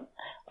whatnot,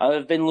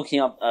 I've been looking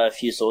up a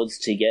few swords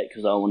to get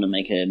because I want to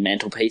make a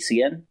mantelpiece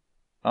again.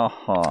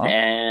 Uh-huh.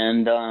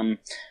 And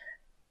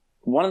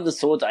one of the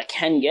swords I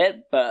can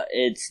get, but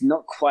it's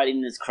not quite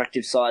in its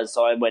corrective size,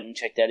 so I went and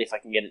checked out if I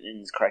can get it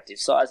in its corrective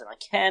size, and I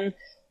can.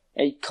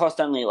 It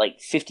cost only like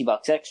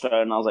 $50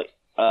 extra, and I was like,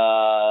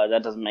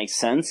 that doesn't make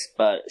sense,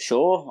 but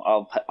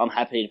sure, I'm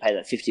happy to pay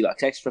that $50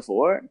 extra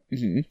for it.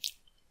 Mm-hmm.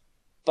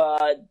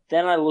 But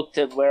then I looked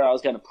at where I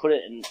was going to put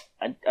it,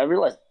 and I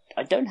realized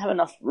I don't have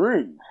enough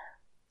room.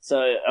 So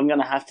I'm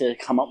going to have to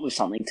come up with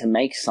something to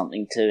make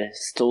something to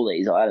store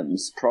these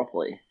items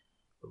properly.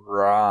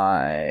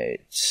 Right.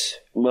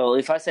 Well,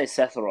 if I say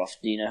Sephiroth,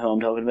 do you know who I'm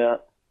talking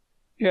about?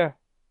 Yeah.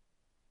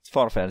 It's a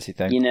Final Fantasy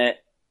thing. You know,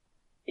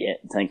 yeah,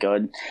 thank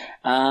God.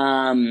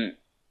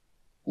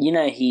 You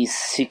know his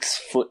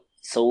 6-foot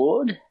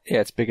sword?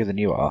 Yeah, it's bigger than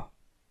you are.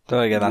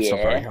 So again, that's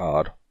not very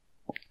hard.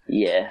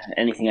 Yeah,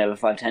 anything over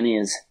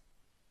 5'10" is...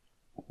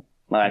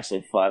 Well,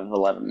 actually,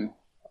 5'11".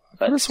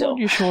 I could have sworn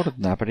you're shorter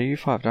than that, but are you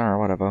 5'10" or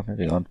whatever?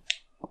 Maybe on.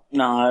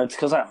 No, it's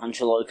because I hunch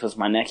a lot because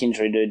my neck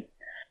injury, dude.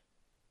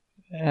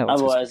 Yeah,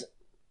 Otherwise...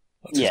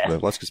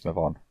 Let's just move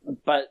on.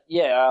 But,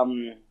 yeah,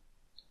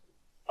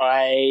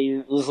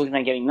 I was looking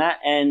at getting that,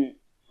 and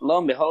lo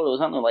and behold, it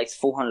was only like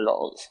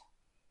 $400.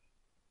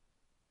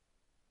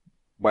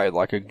 Wait,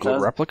 like a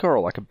good replica or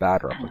like a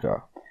bad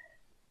replica?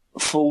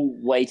 Full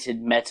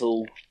weighted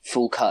metal,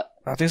 full cut.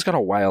 I think it's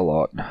gonna weigh a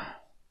lot.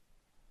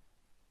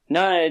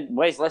 No, it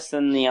weighs less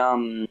than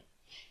the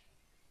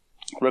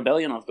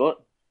Rebellion I've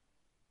got.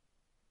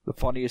 The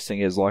funniest thing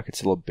is, like,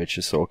 it's a little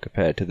bitch sword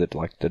compared to the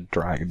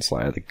Dragon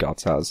Slayer that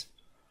Guts has.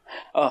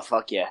 Oh,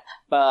 fuck yeah.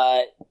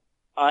 But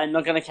I'm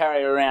not going to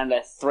carry around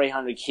a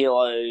 300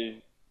 kilo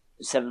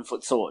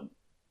 7-foot sword.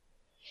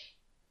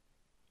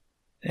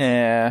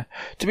 Yeah.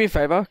 Do me a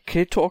favour,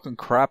 keep talking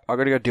crap. I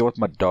gotta go deal with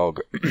my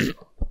dog.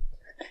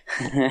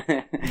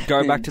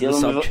 Go back to the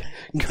subject.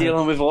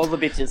 Dealing with all the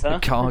bitches, huh?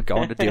 Can't go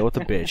on to deal with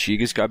the bitch. You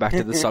just go back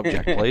to the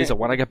subject, please. And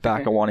when I get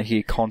back, I want to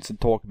hear constant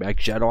talk about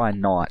Jedi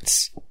and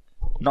Knights.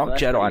 Not well,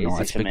 Jedi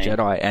Knights, but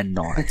Jedi and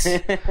Knights.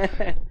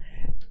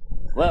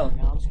 Well,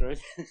 now I'm screwed.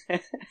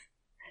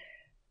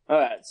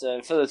 Alright,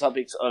 so for the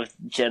topics of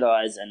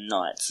Jedis and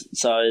Knights.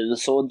 So the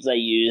swords they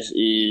use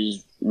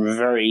is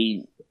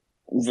very,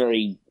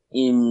 very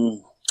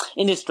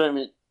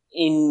indiscriminate.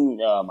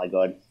 Oh my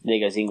god, there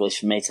goes English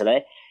for me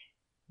today.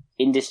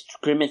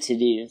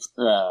 Indiscriminative.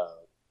 Oh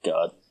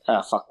god.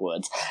 Fuck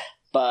words.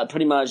 But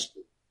pretty much,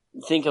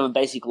 think of a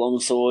basic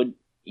longsword.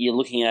 You're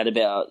looking at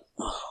about,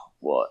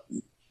 what?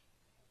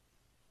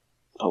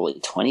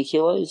 Probably 20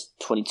 kilos?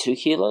 22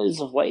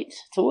 kilos of weight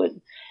to it.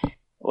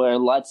 Where a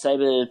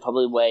lightsaber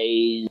probably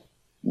weighs,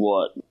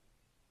 what?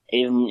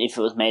 Even if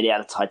it was made out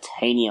of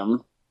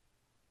titanium.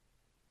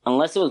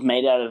 Unless it was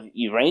made out of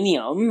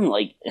uranium,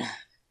 like,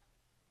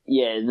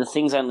 yeah, the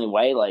things only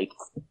weigh, like,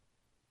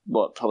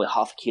 what, probably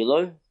half a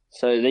kilo?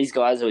 So these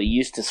guys are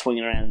used to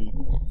swinging around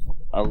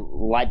a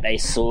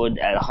light-based sword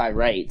at a high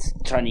rate,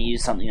 trying to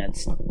use something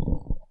that's,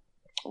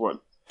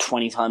 what,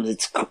 20 times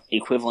its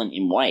equivalent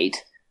in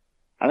weight.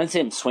 I don't see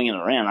them swinging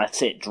around, I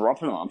see it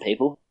dropping on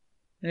people.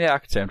 Yeah, I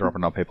could see them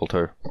dropping on people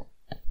too.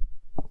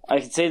 I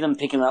could see them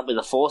picking it up with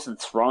a force and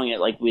throwing it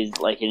like with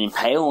like an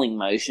impaling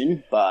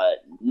motion,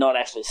 but not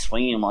actually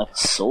swinging them like a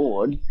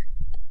sword.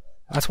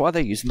 That's why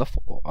they're using the...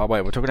 Oh,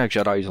 wait, we're talking about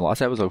Jedi using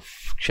lightsabers or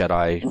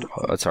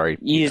Jedi... sorry.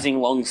 Using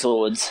long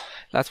swords.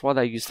 That's why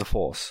they use the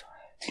Force.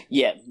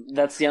 Yeah,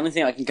 that's the only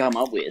thing I can come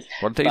up with.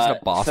 What if they use a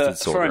bastard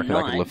sword? I reckon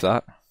I could lift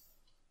that.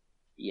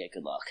 Yeah,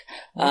 good luck.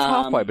 Well, it's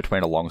halfway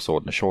between a long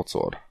sword and a short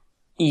sword.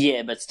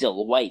 Yeah, but still,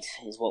 the weight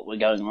is what we're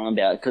going on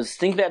about. Because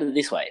think about it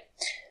this way.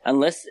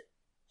 Unless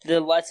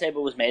the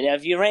lightsaber was made out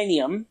of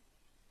uranium,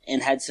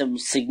 and had some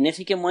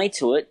significant weight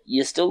to it,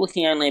 you're still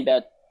looking only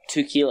about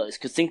 2 kilos.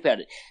 Because think about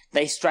it.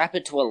 They strap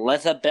it to a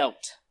leather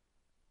belt.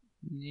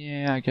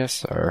 Yeah, I guess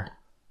so.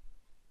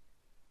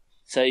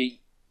 So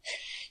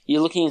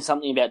you're looking at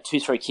something about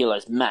 2-3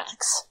 kilos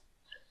max.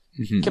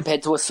 Mm-hmm.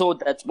 Compared to a sword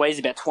that weighs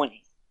about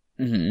 20.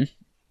 Mm-hmm.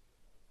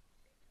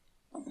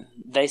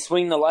 They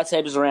swing the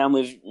lightsabers around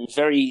with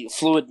very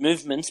fluid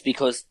movements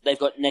because they've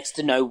got next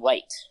to no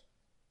weight.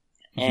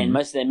 And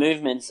most of their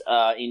movements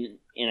are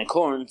in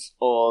accordance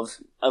of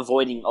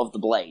avoiding of the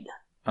blade.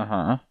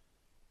 Uh-huh.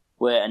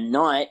 Where a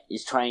knight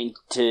is trained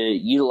to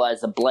utilize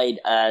the blade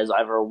as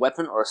either a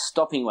weapon or a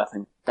stopping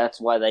weapon.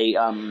 That's why they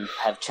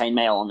have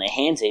chainmail on their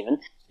hands even.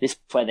 This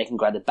way they can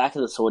grab the back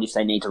of the sword if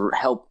they need to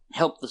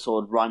help the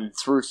sword run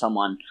through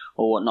someone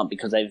or whatnot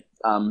because they've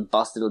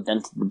busted or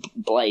dented the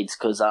blades.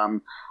 Because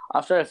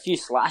after a few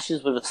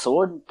slashes with a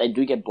sword, they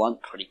do get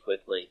blunt pretty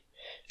quickly.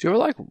 Do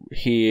you ever,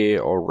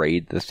 hear or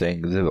read the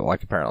thing that,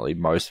 apparently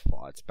most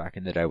fights back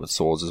in the day with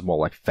swords is more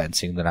like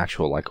fencing than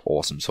actual,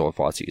 awesome sword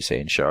fights that you see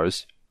in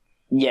shows?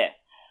 Yeah.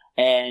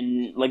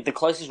 And, the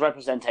closest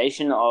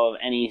representation of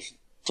any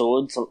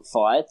sword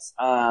fights,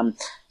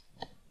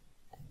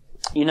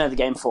 you know the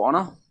game For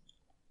Honor?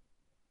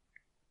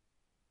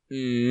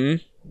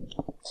 Mm.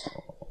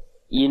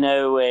 You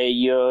know where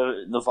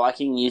you're the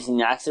Viking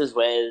using axes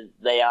where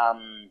they,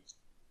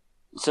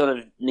 sort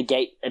of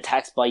negate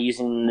attacks by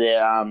using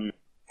the,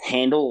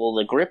 handle or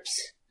the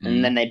grips,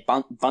 and then they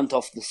bunt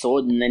off the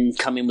sword and then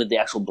come in with the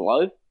actual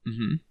blow.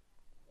 Mm-hmm.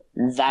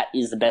 That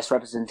is the best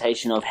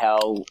representation of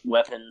how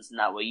weapons and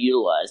that were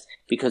utilized,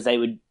 because they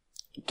would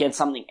get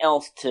something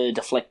else to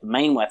deflect the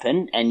main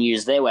weapon and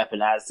use their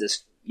weapon as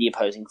the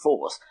opposing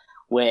force,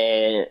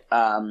 where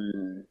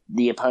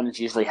the opponents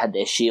usually had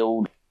their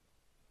shield,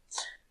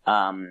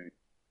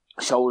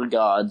 shoulder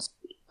guards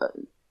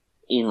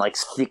in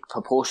thick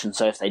proportion,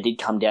 so if they did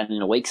come down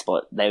in a weak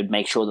spot, they would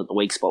make sure that the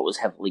weak spot was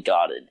heavily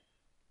guarded.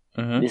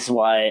 Mm-hmm. This is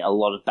why a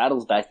lot of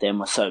battles back then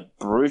were so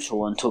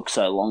brutal and took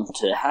so long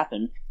to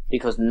happen,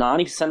 because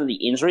 90% of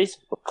the injuries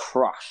were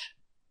crushing.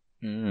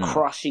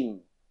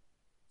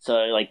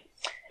 So,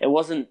 it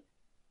wasn't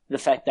the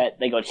fact that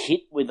they got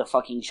hit with a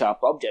fucking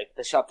sharp object.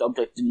 The sharp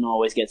object didn't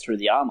always get through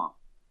the armor.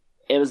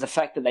 It was the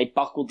fact that they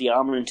buckled the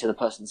armor into the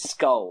person's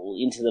skull,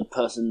 into the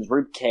person's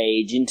rib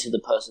cage, into the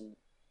person's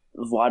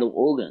vital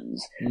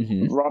organs,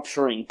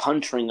 rupturing,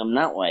 puncturing them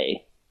that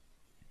way,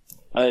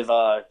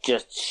 over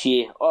just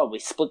sheer, we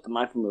split them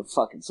open with a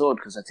fucking sword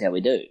because that's how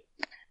we do.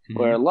 Mm-hmm.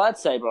 Where a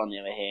lightsaber, on the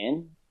other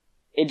hand,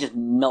 it just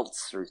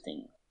melts through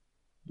things.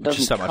 Which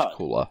is so much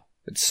cooler.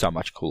 It's so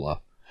much cooler.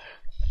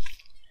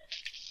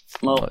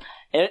 Well,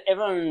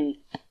 everyone,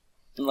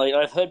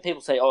 I've heard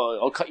people say,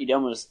 I'll cut you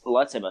down with a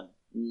lightsaber.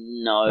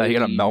 No, you're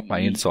going to melt my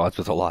insides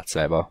with a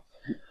lightsaber.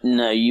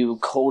 No, you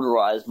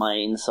cauterize my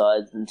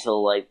insides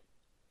until,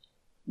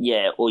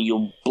 or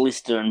you'll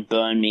blister and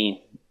burn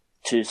me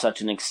to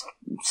such an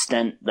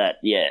extent that,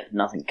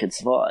 nothing could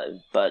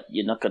survive. But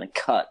you're not going to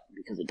cut,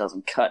 because it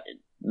doesn't cut, it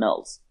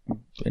melts.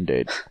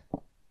 Indeed.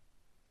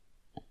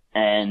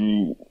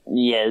 And,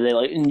 they're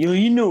like,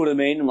 you know what I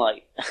mean? I'm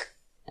like,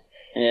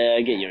 yeah,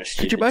 I get you're a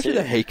stupid. Could you imagine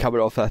the heat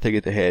coming off that thing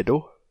at the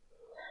handle?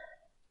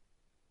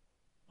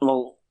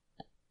 Well,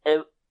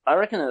 I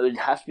reckon it would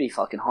have to be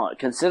fucking hot,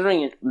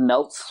 considering it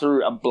melts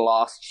through a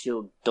blast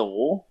shield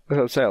door. That's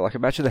what I'm saying.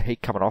 Imagine the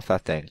heat coming off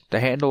that thing. The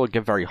handle would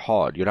get very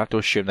hot. You'd have to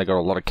assume they got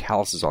a lot of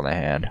calluses on their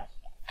hand.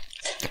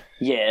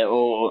 Yeah,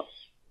 or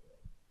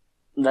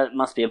that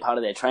must be a part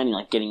of their training,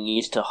 getting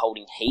used to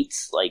holding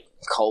heats,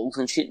 coals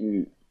and shit,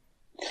 and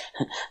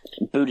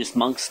Buddhist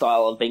monk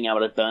style of being able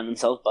to burn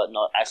themselves but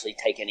not actually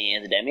take any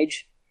of the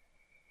damage.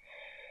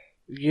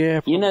 Yeah,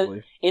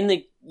 probably.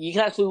 You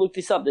can actually look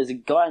this up. There's a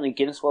guy in the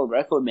Guinness World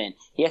Record, man.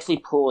 He actually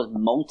pours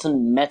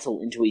molten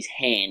metal into his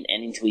hand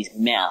and into his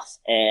mouth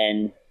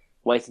and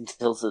waits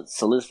until it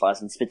solidifies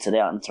and spits it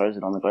out and throws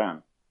it on the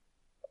ground.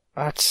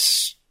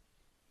 That's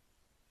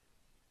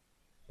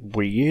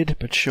weird,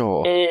 but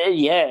sure.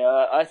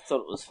 I thought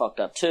it was fucked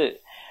up too.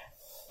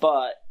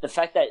 But the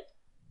fact that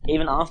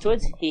even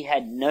afterwards, he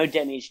had no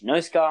damage, no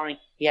scarring,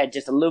 he had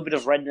just a little bit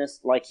of redness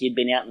like he'd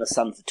been out in the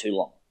sun for too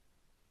long.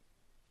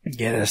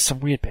 Yeah, there's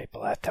some weird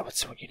people out there with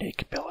some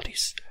unique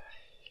abilities.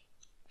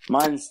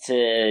 Mine's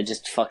to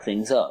just fuck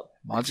things up.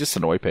 Mine's just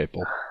annoy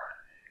people.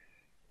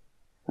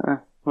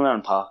 We're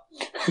on par.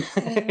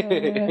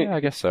 Yeah, I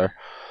guess so.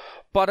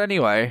 But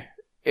anyway,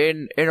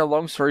 in a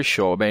long story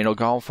short, it'll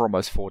go on for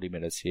almost 40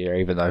 minutes here,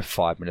 even though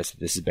 5 minutes of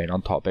this has been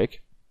on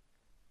topic.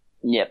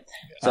 Yep.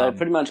 So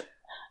pretty much,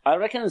 I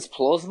reckon it's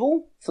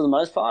plausible for the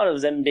most part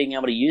of them being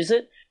able to use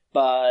it,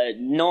 but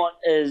not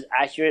as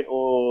accurate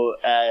or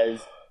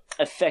as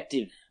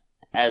effective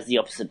as the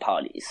opposite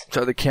parties.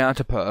 So the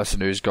counter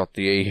person who's got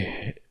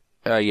the...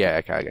 okay,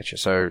 I get you.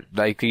 So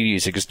they can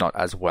use it just not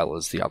as well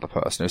as the other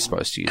person who's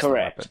supposed to use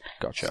Correct. the weapon.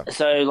 Gotcha.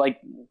 So,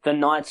 the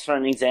Knights, for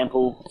an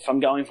example,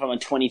 from going from a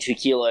 22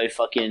 kilo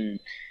fucking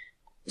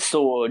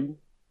sword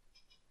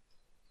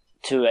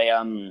to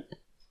a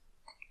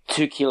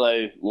 2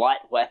 kilo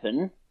light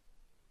weapon,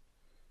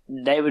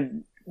 they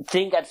would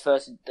think at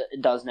first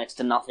it does next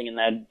to nothing, and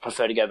they'd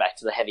prefer to go back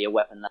to the heavier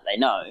weapon that they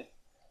know.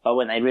 But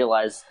when they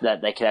realise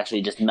that they could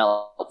actually just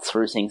melt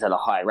through things at a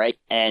high rate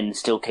and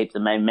still keep the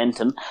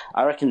momentum,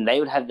 I reckon they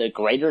would have the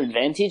greater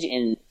advantage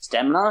in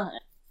stamina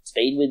and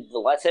speed with the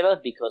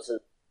lightsaber, because the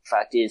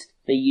fact is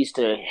they're used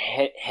to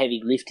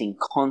heavy lifting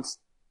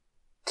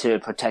to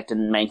protect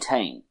and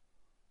maintain.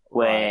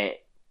 Where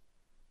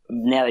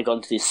now they've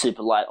gone to this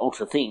super light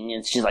ultra thing,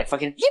 and it's just like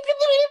fucking yip, yip,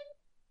 yip, yip.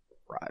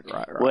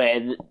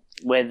 Right.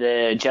 Where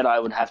the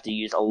Jedi would have to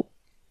use a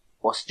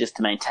force just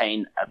to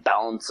maintain a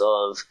balance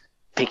of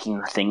picking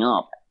the thing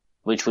up,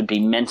 which would be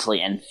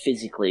mentally and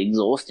physically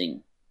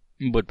exhausting.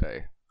 Would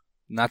be.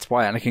 And that's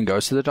why Anakin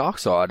goes to the dark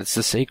side. It's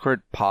the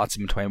secret parts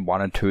in between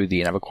 1 and 2 that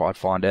you never quite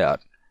find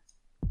out.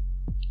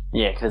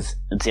 Yeah, because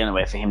it's the only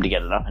way for him to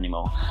get it up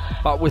anymore.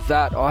 But with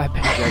that, I have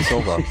been Jay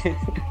Silver.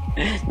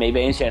 Me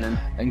being Shannon.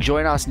 And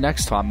join us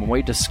next time when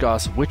we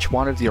discuss which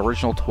one of the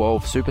original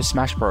 12 Super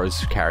Smash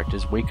Bros.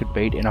 Characters we could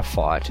beat in a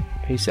fight.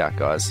 Peace out,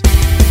 guys.